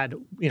 We had,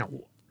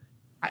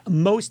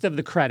 most of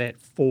the credit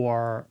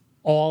for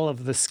all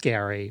of the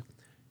scary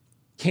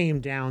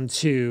came down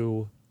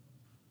to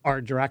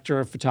our director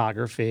of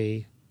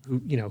photography,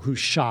 who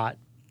shot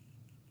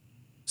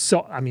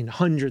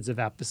hundreds of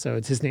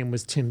episodes. His name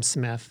was Tim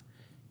Smith.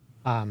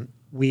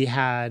 We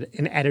had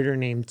an editor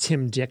named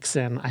Tim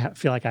Dixon. I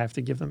feel like I have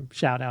to give them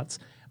shout outs.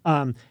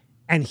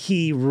 And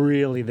he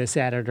really, this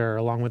editor,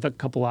 along with a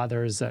couple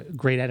others, a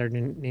great editor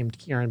named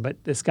Kieran,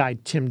 but this guy,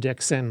 Tim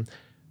Dixon,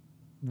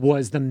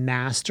 was the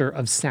master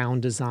of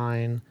sound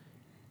design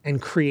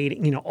and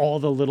creating, all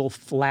the little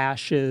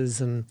flashes.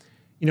 And,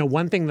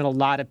 one thing that a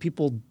lot of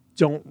people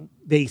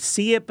they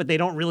see it, but they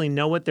don't really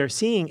know what they're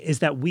seeing, is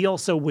that we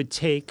also would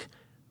take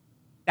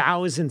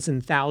thousands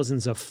and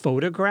thousands of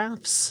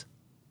photographs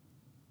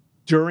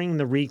during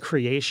the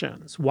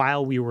recreations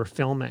while we were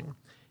filming.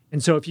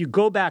 And so if you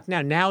go back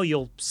now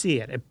you'll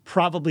see it. It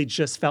probably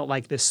just felt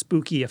like this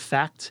spooky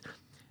effect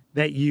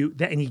and you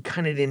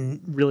kind of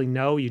didn't really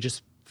know. You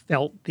just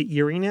felt the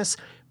eeriness.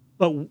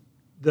 But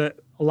a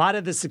lot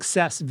of the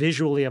success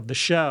visually of the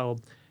show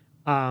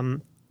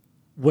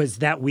was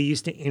that we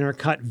used to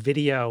intercut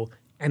video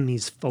and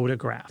these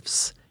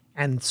photographs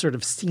and sort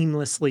of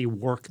seamlessly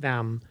work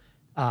them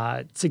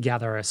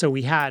together. So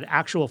we had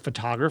actual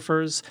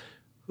photographers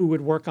who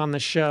would work on the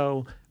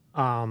show.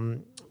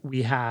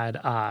 We had,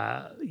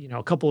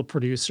 a couple of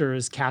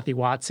producers, Kathy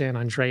Watson,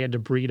 Andrea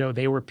DeBrito.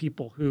 They were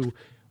people who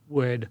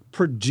would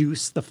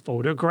produce the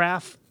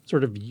photograph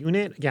sort of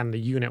unit. Again, the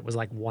unit was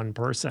like one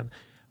person.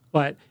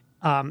 But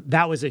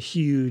that was a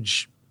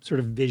huge sort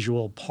of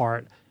visual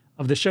part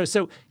of the show.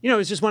 So, it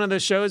was just one of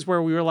those shows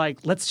where we were like,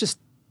 let's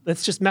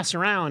just mess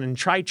around and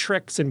try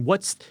tricks and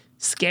what's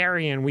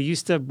scary. And we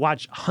used to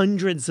watch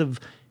hundreds of,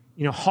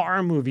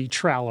 horror movie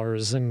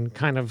trailers and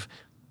kind of,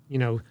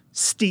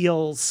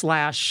 steal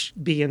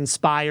 / be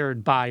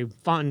inspired by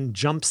fun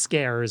jump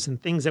scares and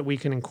things that we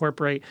can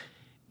incorporate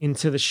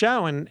into the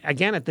show. And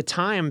again, at the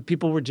time,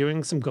 people were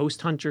doing some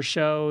ghost hunter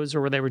shows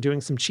or they were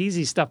doing some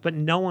cheesy stuff, but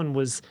no one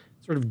was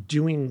sort of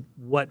doing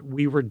what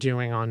we were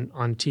doing on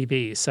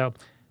TV. So,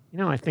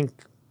 I think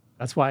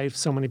that's why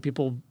so many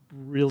people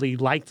really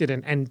liked it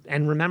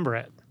and remember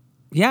it.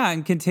 Yeah,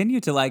 and continue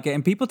to like it.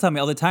 And people tell me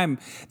all the time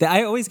that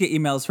I always get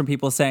emails from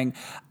people saying,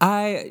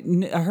 I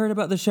heard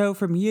about the show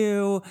from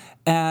you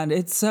and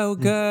it's so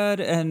good.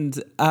 And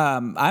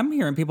I'm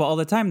hearing people all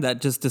the time that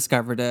just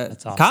discovered it.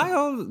 That's awesome.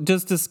 Kyle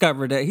just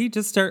discovered it. He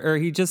just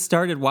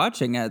started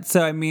watching it.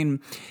 So, I mean,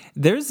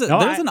 there's an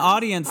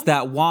audience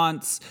that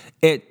wants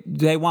it.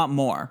 They want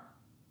more.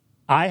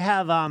 I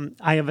have a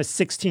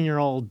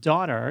 16-year-old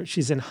daughter.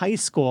 She's in high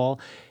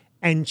school.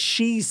 And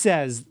she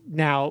says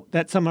now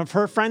that some of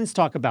her friends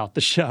talk about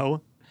the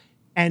show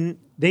and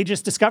they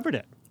just discovered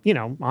it,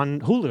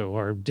 on Hulu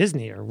or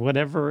Disney or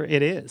whatever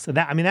it is. So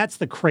that's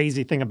the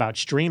crazy thing about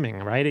streaming,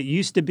 right? It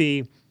used to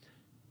be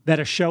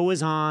that a show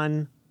was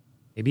on,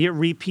 maybe it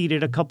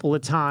repeated a couple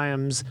of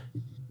times,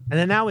 and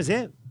then that was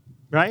it,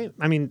 right?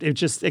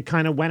 It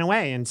kind of went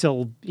away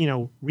until,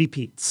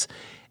 repeats.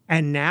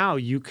 And now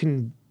you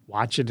can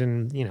watch it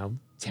in,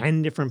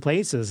 10 different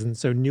places. And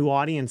so new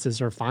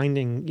audiences are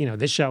finding,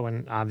 this show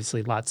and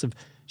obviously lots of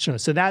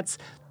shows. So that's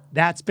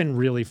been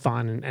really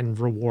fun and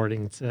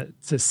rewarding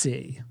to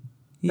see.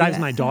 Yeah. Drives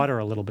my daughter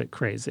a little bit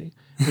crazy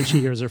when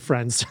she hears her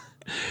friends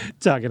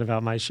talking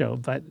about my show.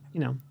 But,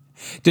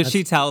 Does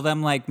she tell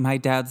them, like, my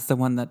dad's the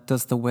one that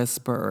does the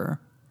whisper?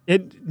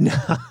 No,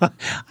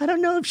 I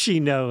don't know if she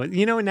knows.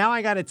 Now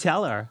I got to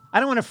tell her. I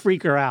don't want to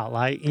freak her out.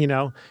 Like,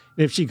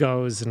 if she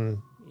goes and,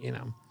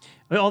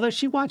 although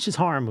she watches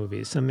horror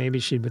movies, so maybe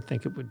she would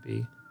think it would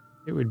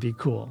be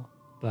cool.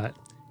 But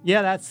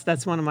yeah,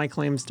 that's one of my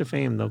claims to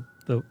fame,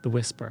 the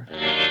whisper.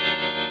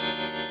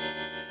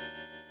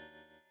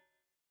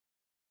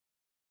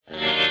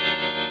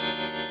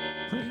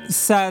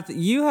 Seth,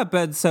 you have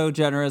been so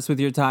generous with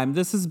your time.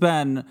 This has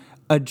been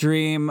a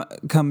dream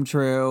come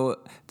true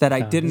that I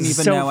didn't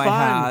even know I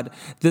had.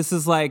 This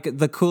is like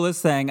the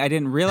coolest thing. I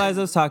didn't realize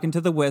I was talking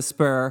to the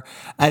whisper.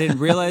 I didn't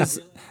realize...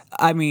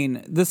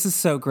 this is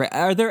so great.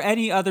 Are there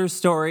any other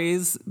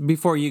stories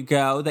before you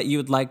go that you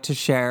would like to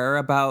share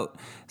about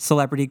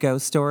celebrity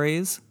ghost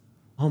stories?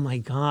 Oh my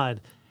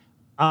God.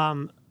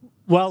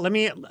 Well, let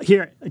me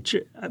hear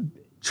a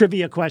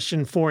trivia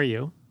question for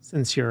you,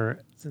 since you're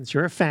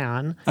a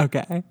fan.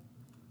 Okay.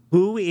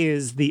 Who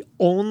is the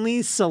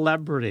only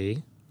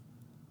celebrity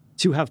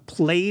to have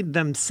played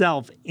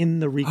themselves in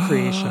the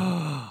recreation?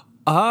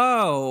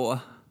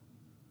 Oh.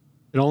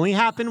 It only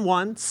happened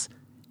once.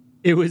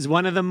 It was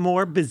one of the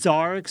more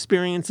bizarre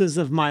experiences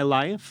of my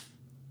life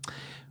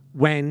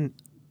when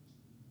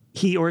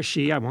he or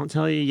she, I won't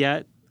tell you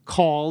yet,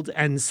 called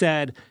and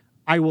said,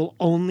 I will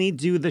only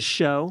do the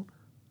show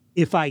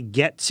if I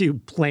get to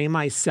play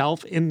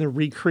myself in the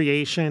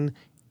recreation,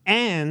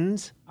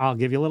 and I'll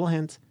give you a little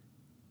hint,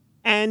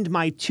 and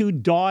my 2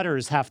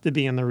 daughters have to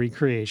be in the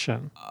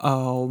recreation.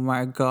 Oh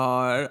my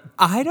God.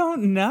 I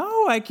don't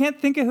know. I can't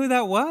think of who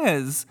that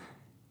was.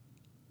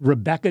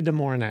 Rebecca De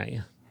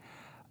Mornay.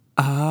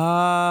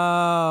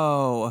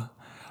 Oh,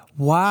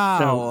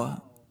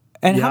 wow.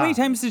 And how many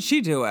times did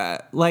she do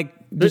it? Like,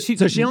 did she?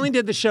 So she only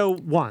did the show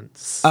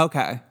once.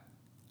 Okay.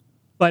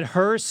 But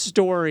her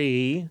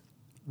story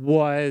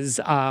was,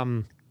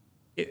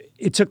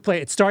 it took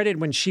place, it started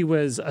when she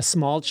was a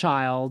small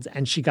child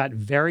and she got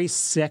very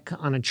sick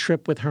on a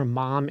trip with her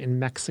mom in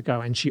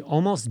Mexico and she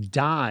almost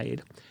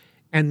died.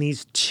 And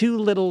these 2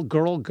 little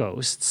girl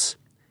ghosts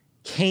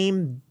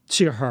came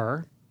to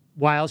her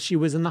while she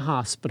was in the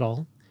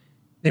hospital.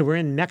 They were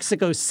in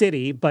Mexico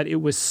City, but it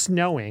was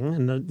snowing,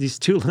 and these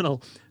 2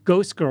 little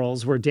ghost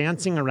girls were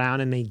dancing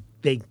around, and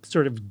they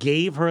sort of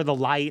gave her the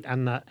light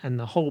and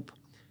the hope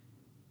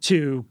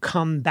to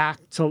come back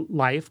to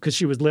life because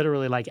she was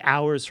literally like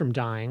hours from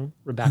dying,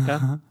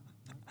 Rebecca.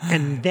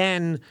 And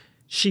then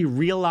she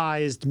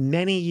realized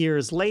many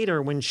years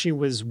later when she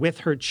was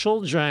with her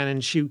children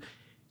and she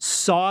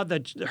saw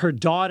her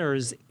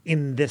daughters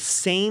in the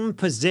same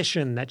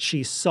position that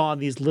she saw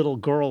these little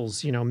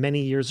girls,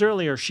 many years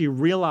earlier, she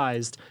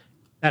realized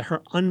that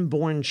her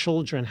unborn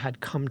children had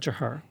come to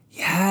her.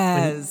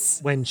 Yes.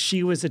 When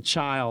she was a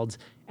child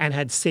and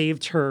had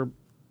saved her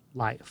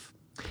life.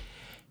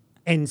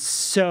 And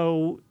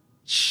so,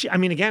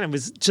 again, it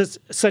was just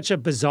such a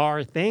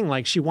bizarre thing.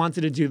 Like, she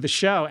wanted to do the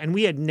show, and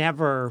we had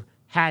never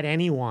had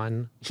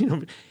anyone,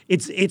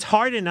 it's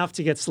hard enough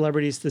to get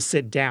celebrities to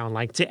sit down.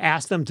 Like, to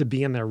ask them to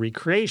be in their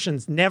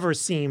recreations never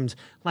seemed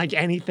like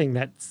anything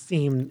that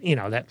seemed,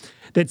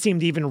 that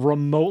seemed even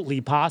remotely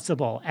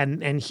possible.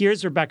 And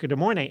here's Rebecca De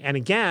Mornay. And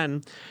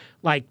again,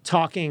 like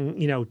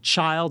talking,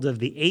 child of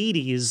the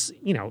 80s,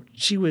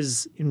 she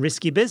was in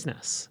risky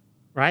business,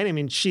 right? I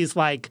mean, she's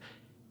like,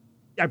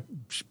 I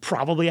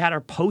probably had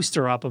her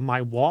poster up on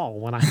my wall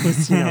when I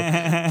was,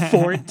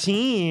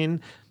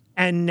 14.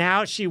 And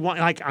now she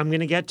I'm going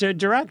to get to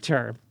direct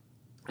her.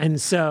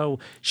 And so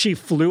she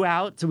flew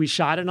out. So we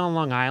shot it on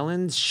Long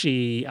Island.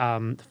 She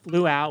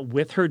flew out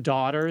with her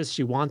daughters.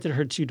 She wanted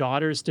her 2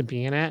 daughters to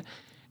be in it.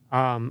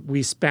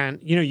 We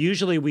spent,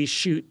 usually we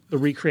shoot the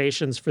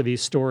recreations for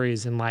these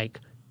stories in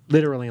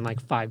literally in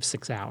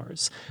 5-6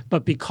 hours.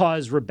 But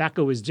because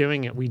Rebecca was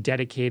doing it, we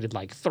dedicated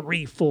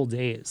 3 full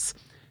days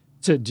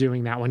to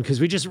doing that one because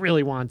we just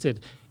really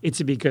wanted it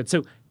to be good.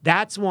 So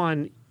that's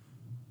one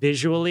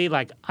visually,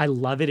 I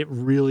love it. It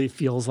really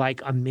feels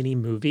like a mini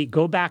movie.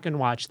 Go back and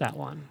watch that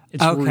one.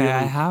 It's Okay,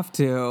 I have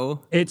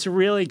to. It's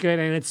really good.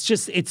 And it's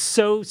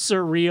so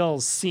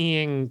surreal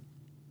seeing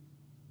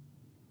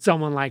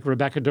someone like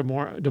Rebecca De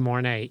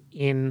Mornay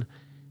in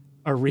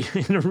a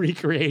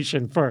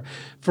recreation for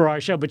our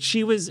show. But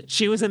she was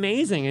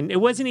amazing. And it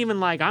wasn't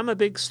even I'm a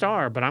big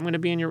star, but I'm going to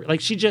be in your,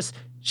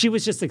 she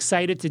was just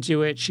excited to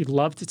do it. She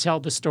loved to tell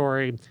the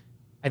story.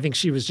 I think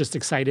she was just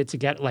excited to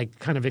get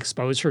kind of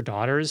expose her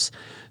daughters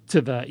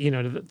to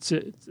the,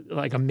 to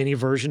a mini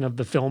version of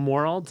the film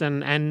world.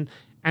 And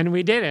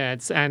we did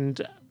it.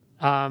 And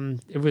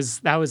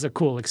that was a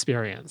cool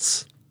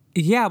experience.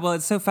 Yeah. Well,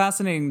 it's so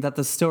fascinating that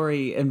the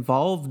story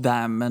involved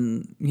them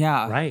and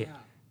yeah. Right.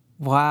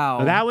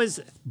 Wow.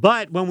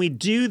 But when we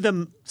do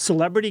the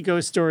Celebrity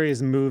Ghost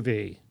Stories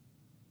movie,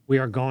 we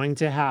are going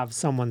to have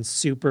someone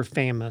super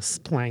famous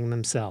playing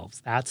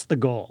themselves. That's the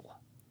goal.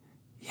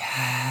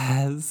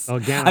 Yes. So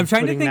again, I'm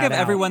trying to think of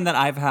everyone that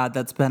I've had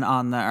that's been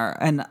on there.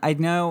 And I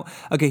know,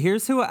 okay,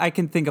 here's who I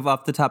can think of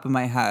off the top of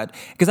my head.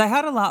 Because I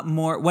had a lot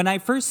more. When I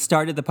first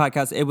started the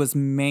podcast, it was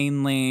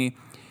mainly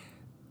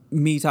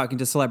me talking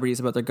to celebrities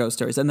about their ghost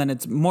stories. And then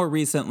it's more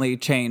recently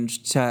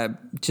changed to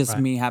just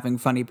me having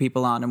funny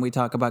people on and we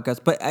talk about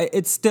ghosts. But I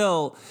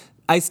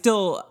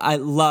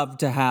love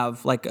to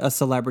have a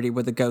celebrity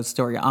with a ghost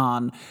story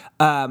on.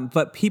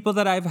 But people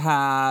that I've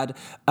had,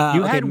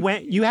 you had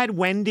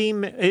Wendy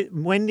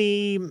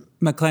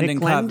McClendon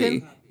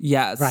Covey.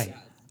 Yes. Right.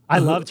 I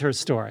loved her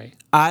story.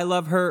 I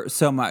love her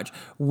so much.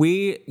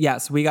 We got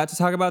to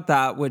talk about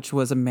that, which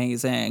was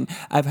amazing.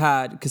 I've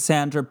had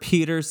Cassandra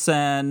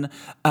Peterson.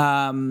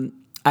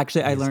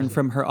 Actually, I learned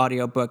from her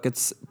audiobook.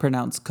 It's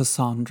pronounced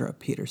Cassandra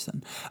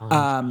Peterson.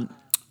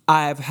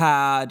 I've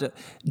had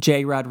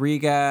Jay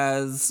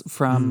Rodriguez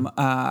from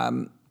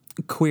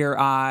Queer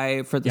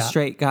Eye for the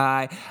Straight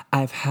Guy.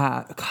 I've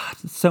had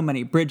so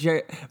many.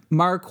 Bridget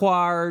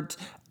Marquardt.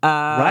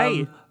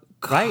 Right.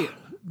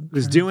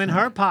 Was doing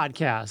her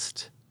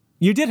podcast.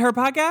 You did her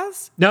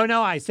podcast?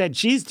 No, I said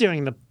she's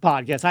doing the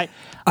podcast.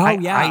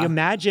 I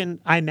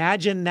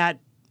imagine that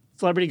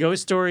Celebrity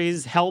Ghost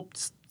Stories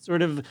helped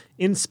sort of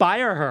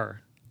inspire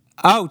her.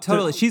 Oh,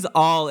 totally. She's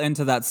all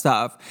into that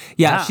stuff.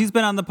 Yeah, Yeah. she's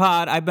been on the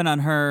pod. I've been on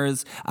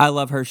hers. I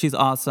love her. She's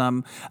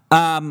awesome.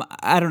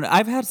 I don't know.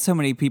 I've had so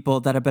many people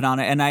that have been on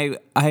it, and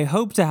I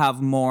hope to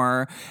have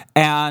more.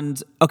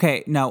 And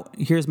okay, no,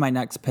 here's my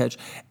next pitch.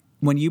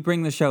 When you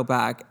bring the show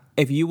back,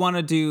 if you want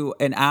to do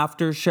an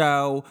after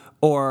show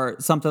or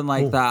something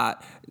like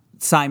that,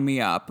 sign me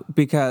up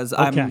because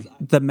I'm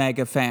the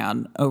mega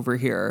fan over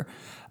here.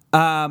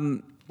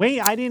 Wait,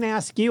 I didn't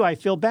ask you. I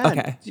feel bad.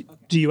 Okay.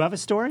 Do you have a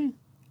story?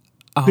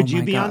 Oh Could you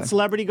my be on God.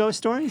 Celebrity Ghost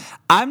Stories?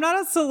 I'm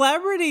not a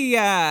celebrity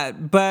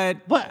yet, but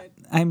What?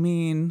 I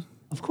mean,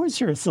 Of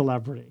course you're a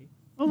celebrity.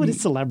 What would a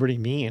celebrity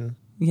mean?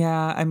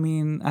 yeah, I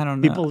mean, I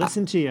don't know. People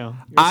listen to you. You're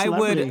a I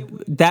celebrity.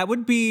 that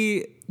would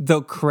be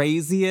the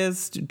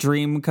craziest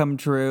dream come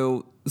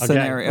true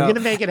scenario. We're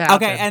gonna make it happen.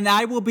 Okay, and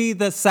I will be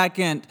the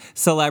second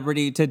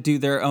celebrity to do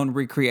their own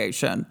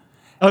recreation.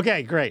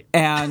 Okay, great.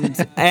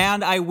 And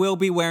I will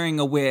be wearing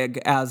a wig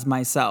as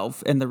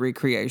myself in the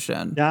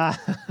recreation. Ah,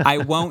 I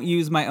won't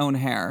use my own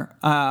hair.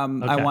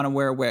 I want to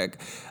wear a wig.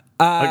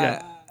 okay.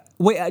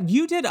 Wait,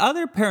 you did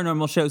other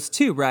paranormal shows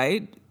too,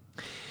 right?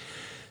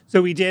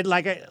 So we did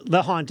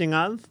The Haunting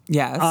of.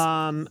 Yes.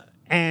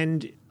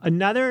 And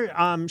another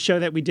show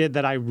that we did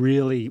that I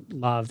really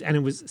loved, and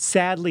it was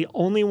sadly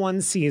only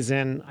one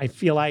season. I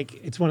feel like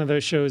it's one of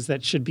those shows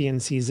that should be in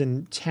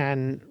season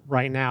 10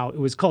 right now. It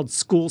was called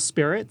School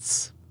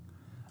Spirits.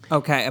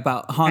 Okay,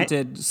 about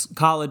haunted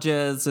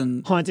colleges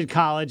and... Haunted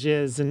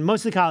colleges, and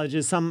mostly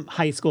colleges, some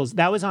high schools.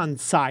 That was on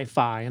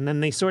Sci-Fi, and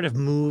then they sort of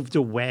moved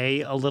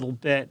away a little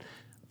bit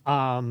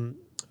from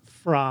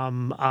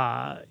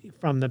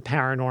the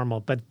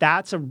paranormal. But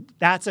that's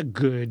a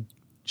good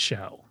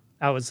show.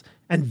 That was,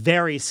 and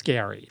very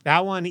scary.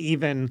 That one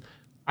even,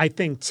 I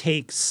think,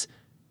 takes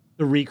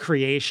the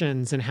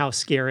recreations and how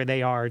scary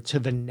they are to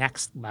the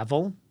next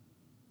level.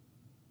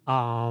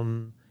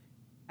 And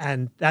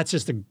that's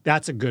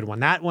a good one.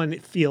 That one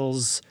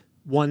feels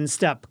one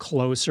step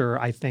closer,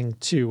 I think,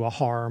 to a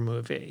horror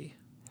movie.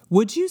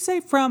 Would you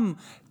say from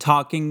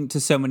talking to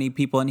so many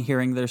people and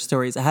hearing their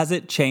stories, has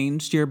it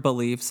changed your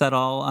beliefs at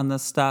all on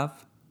this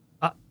stuff?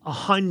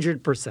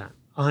 100%.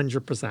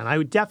 100%. I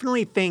would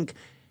definitely think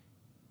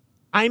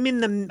I'm in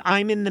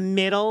the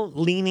middle,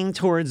 leaning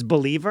towards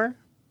believer.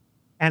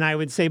 And I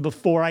would say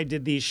before I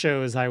did these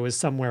shows, I was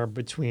somewhere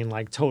between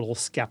like total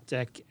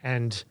skeptic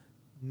and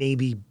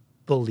maybe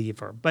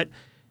believer. But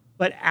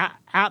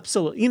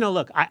absolutely,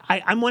 look,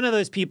 I'm one of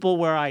those people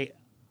where I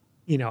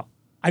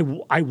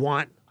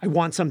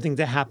want something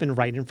to happen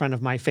right in front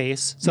of my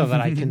face so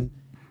that I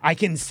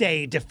can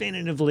say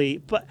definitively.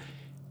 But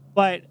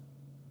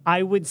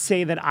I would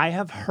say that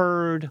I've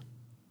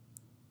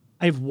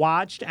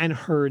watched and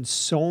heard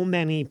so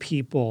many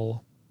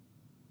people.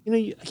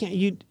 Like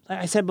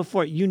I said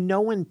before,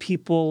 when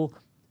people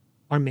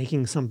are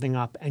making something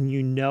up, and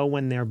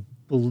when they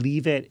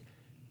believe it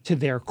to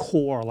their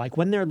core, like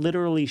when they're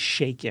literally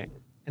shaking.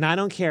 And I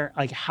don't care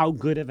like how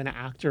good of an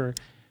actor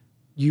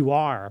you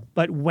are,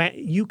 but when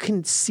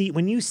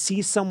you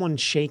see someone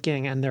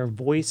shaking and their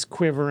voice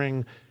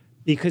quivering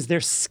because they're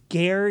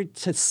scared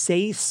to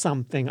say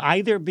something,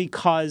 either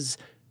because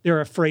they're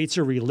afraid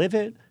to relive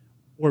it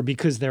or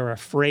because they're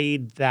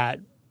afraid that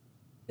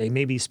they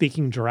may be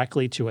speaking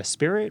directly to a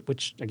spirit,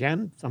 which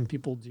again, some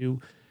people do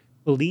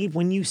believe.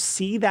 When you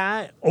see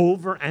that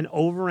over and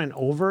over and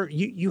over,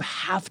 you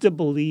have to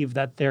believe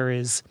that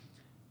there's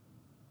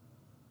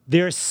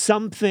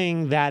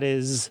something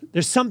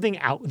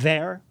out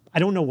there. I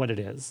don't know what it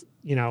is,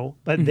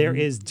 but there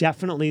is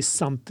definitely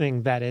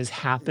something that is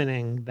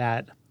happening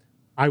that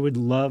I would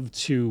love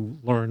to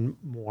learn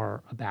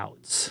more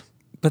about.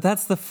 But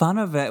that's the fun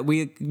of it.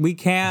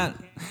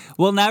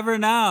 We'll never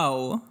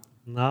know.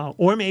 No,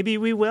 or maybe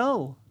we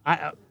will.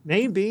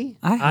 Maybe.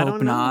 I hope don't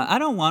know. not. I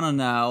don't want to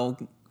know.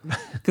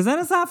 Because then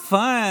it's not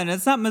fun.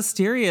 It's not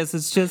mysterious.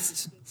 It's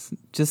just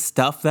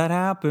stuff that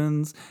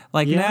happens.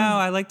 Like now,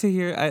 I like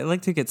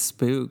to get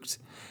spooked.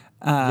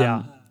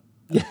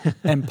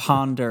 And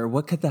ponder,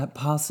 what could that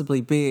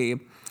possibly be?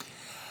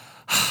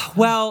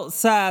 Well,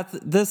 Seth,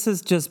 this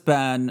has just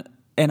been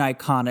an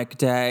iconic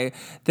day.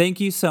 Thank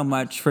you so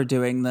much for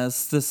doing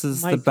this. This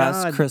is the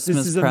best Christmas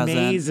this is present.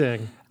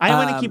 Amazing. I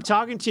want to keep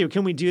talking to you.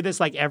 Can we do this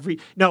like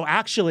No,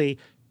 actually,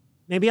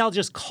 maybe I'll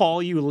just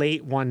call you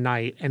late one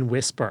night and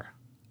whisper.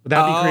 Would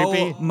that be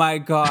creepy? Oh my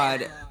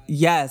God.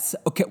 Yes.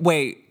 Okay,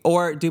 wait.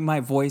 Or do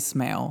my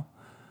voicemail.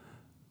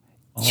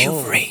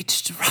 You've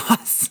reached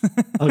Ross.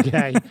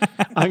 Okay,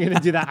 I'm gonna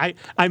do that.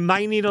 I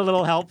might need a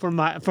little help from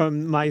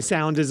my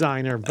sound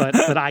designer,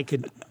 but I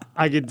could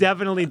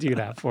definitely do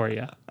that for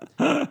you.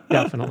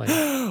 Definitely.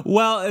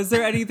 Well, is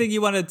there anything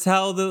you want to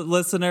tell the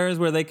listeners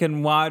where they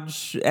can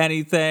watch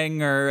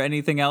anything or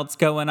anything else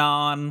going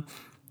on?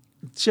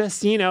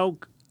 Just go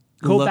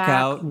look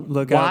back,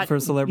 out for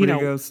Celebrity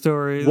Ghost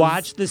Stories.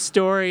 Watch the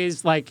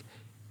stories,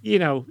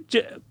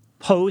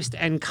 post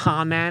and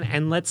comment,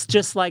 and let's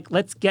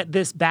get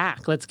this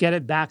back. Let's get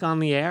it back on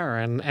the air,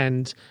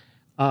 and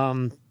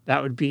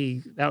that would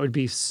be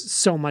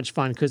so much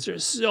fun because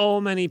there's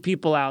so many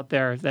people out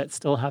there that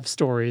still have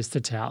stories to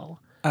tell.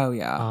 Oh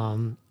yeah.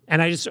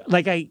 And I just,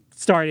 like I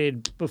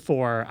started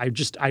before, I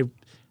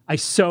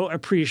so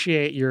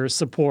appreciate your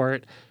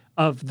support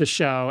of the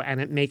show,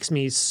 and it makes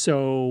me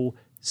so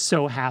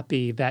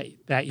happy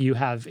that you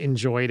have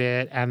enjoyed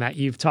it and that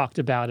you've talked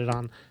about it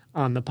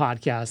on the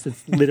podcast.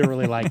 It's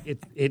literally like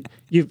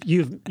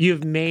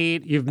you've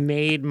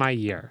made my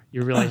year.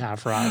 You really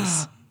have,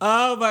 Roz.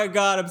 Oh my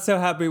God, I'm so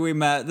happy we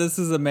met. This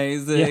is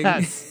amazing.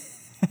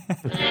 Yes.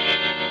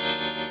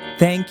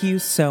 Thank you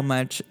so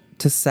much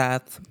to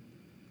Seth.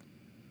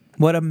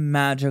 What a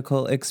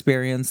magical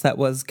experience that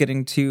was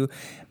getting to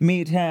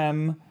meet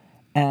him,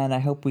 and I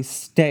hope we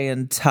stay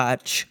in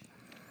touch.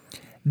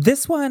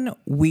 This one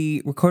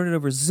we recorded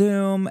over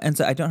Zoom, and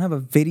so I don't have a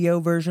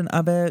video version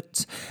of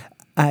it.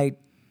 I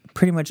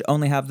pretty much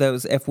only have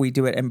those if we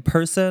do it in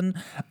person.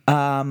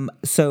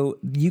 So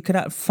you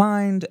cannot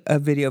find a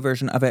video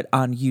version of it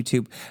on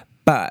YouTube.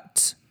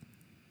 But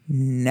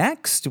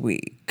next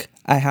week,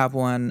 I have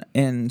one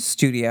in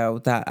studio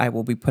that I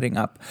will be putting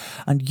up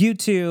on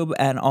YouTube,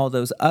 and all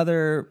those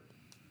other,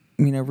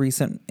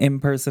 recent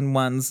in-person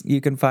ones you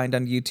can find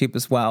on YouTube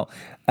as well.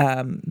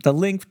 The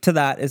link to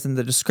that is in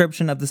the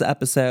description of this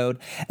episode,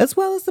 as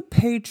well as the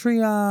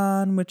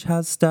Patreon, which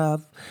has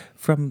stuff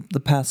from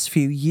the past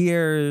few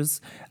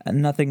years.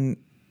 Nothing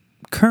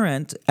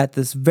current at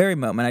this very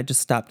moment. I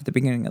just stopped at the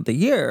beginning of the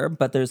year,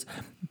 but there's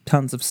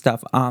tons of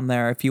stuff on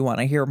there if you want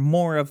to hear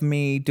more of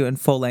me doing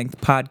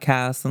full-length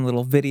podcasts and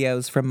little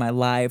videos from my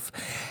life.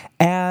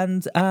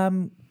 And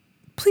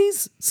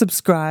please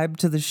subscribe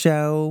to the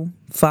show,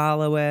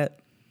 follow it,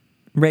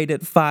 rate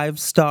it 5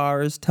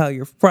 stars, tell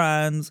your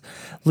friends,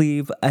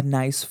 leave a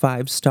nice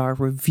 5-star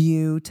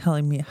review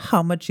telling me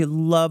how much you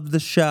love the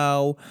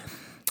show.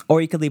 Or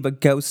you could leave a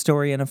ghost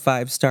story and a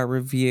 5-star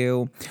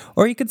review.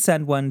 Or you could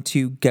send one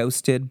to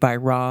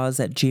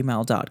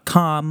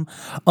ghostedbyroz@gmail.com.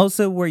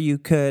 Also, where you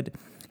could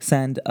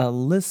send a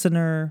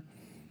listener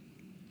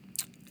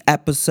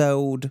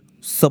episode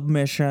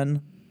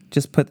submission.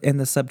 Just put in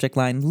the subject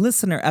line,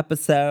 listener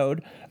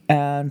episode,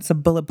 and some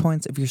bullet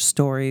points of your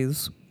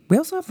stories. We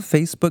also have a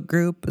Facebook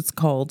group. It's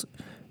called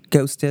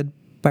Ghosted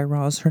by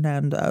Roz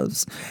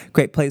Hernandez.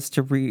 Great place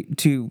to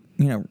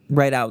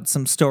write out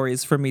some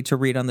stories for me to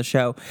read on the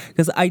show,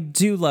 because I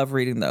do love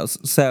reading those.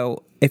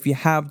 So if you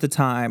have the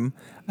time,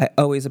 I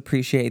always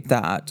appreciate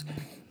that.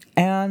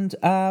 And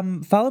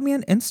follow me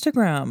on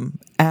Instagram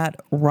at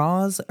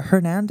Roz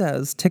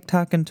Hernandez,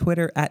 TikTok and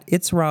Twitter at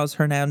It's Roz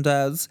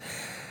Hernandez.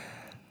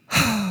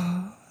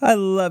 I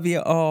love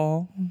you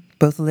all,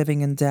 both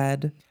living and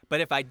dead.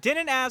 But if I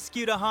didn't ask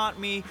you to haunt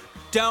me,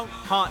 don't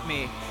haunt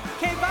me.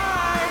 Okay,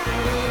 bye!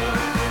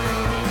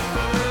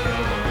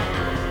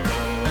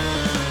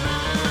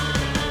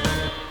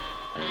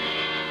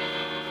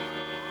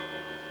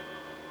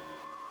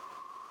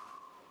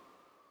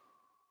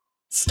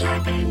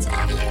 Starburns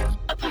Audio.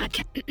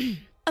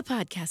 A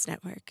podcast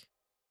network.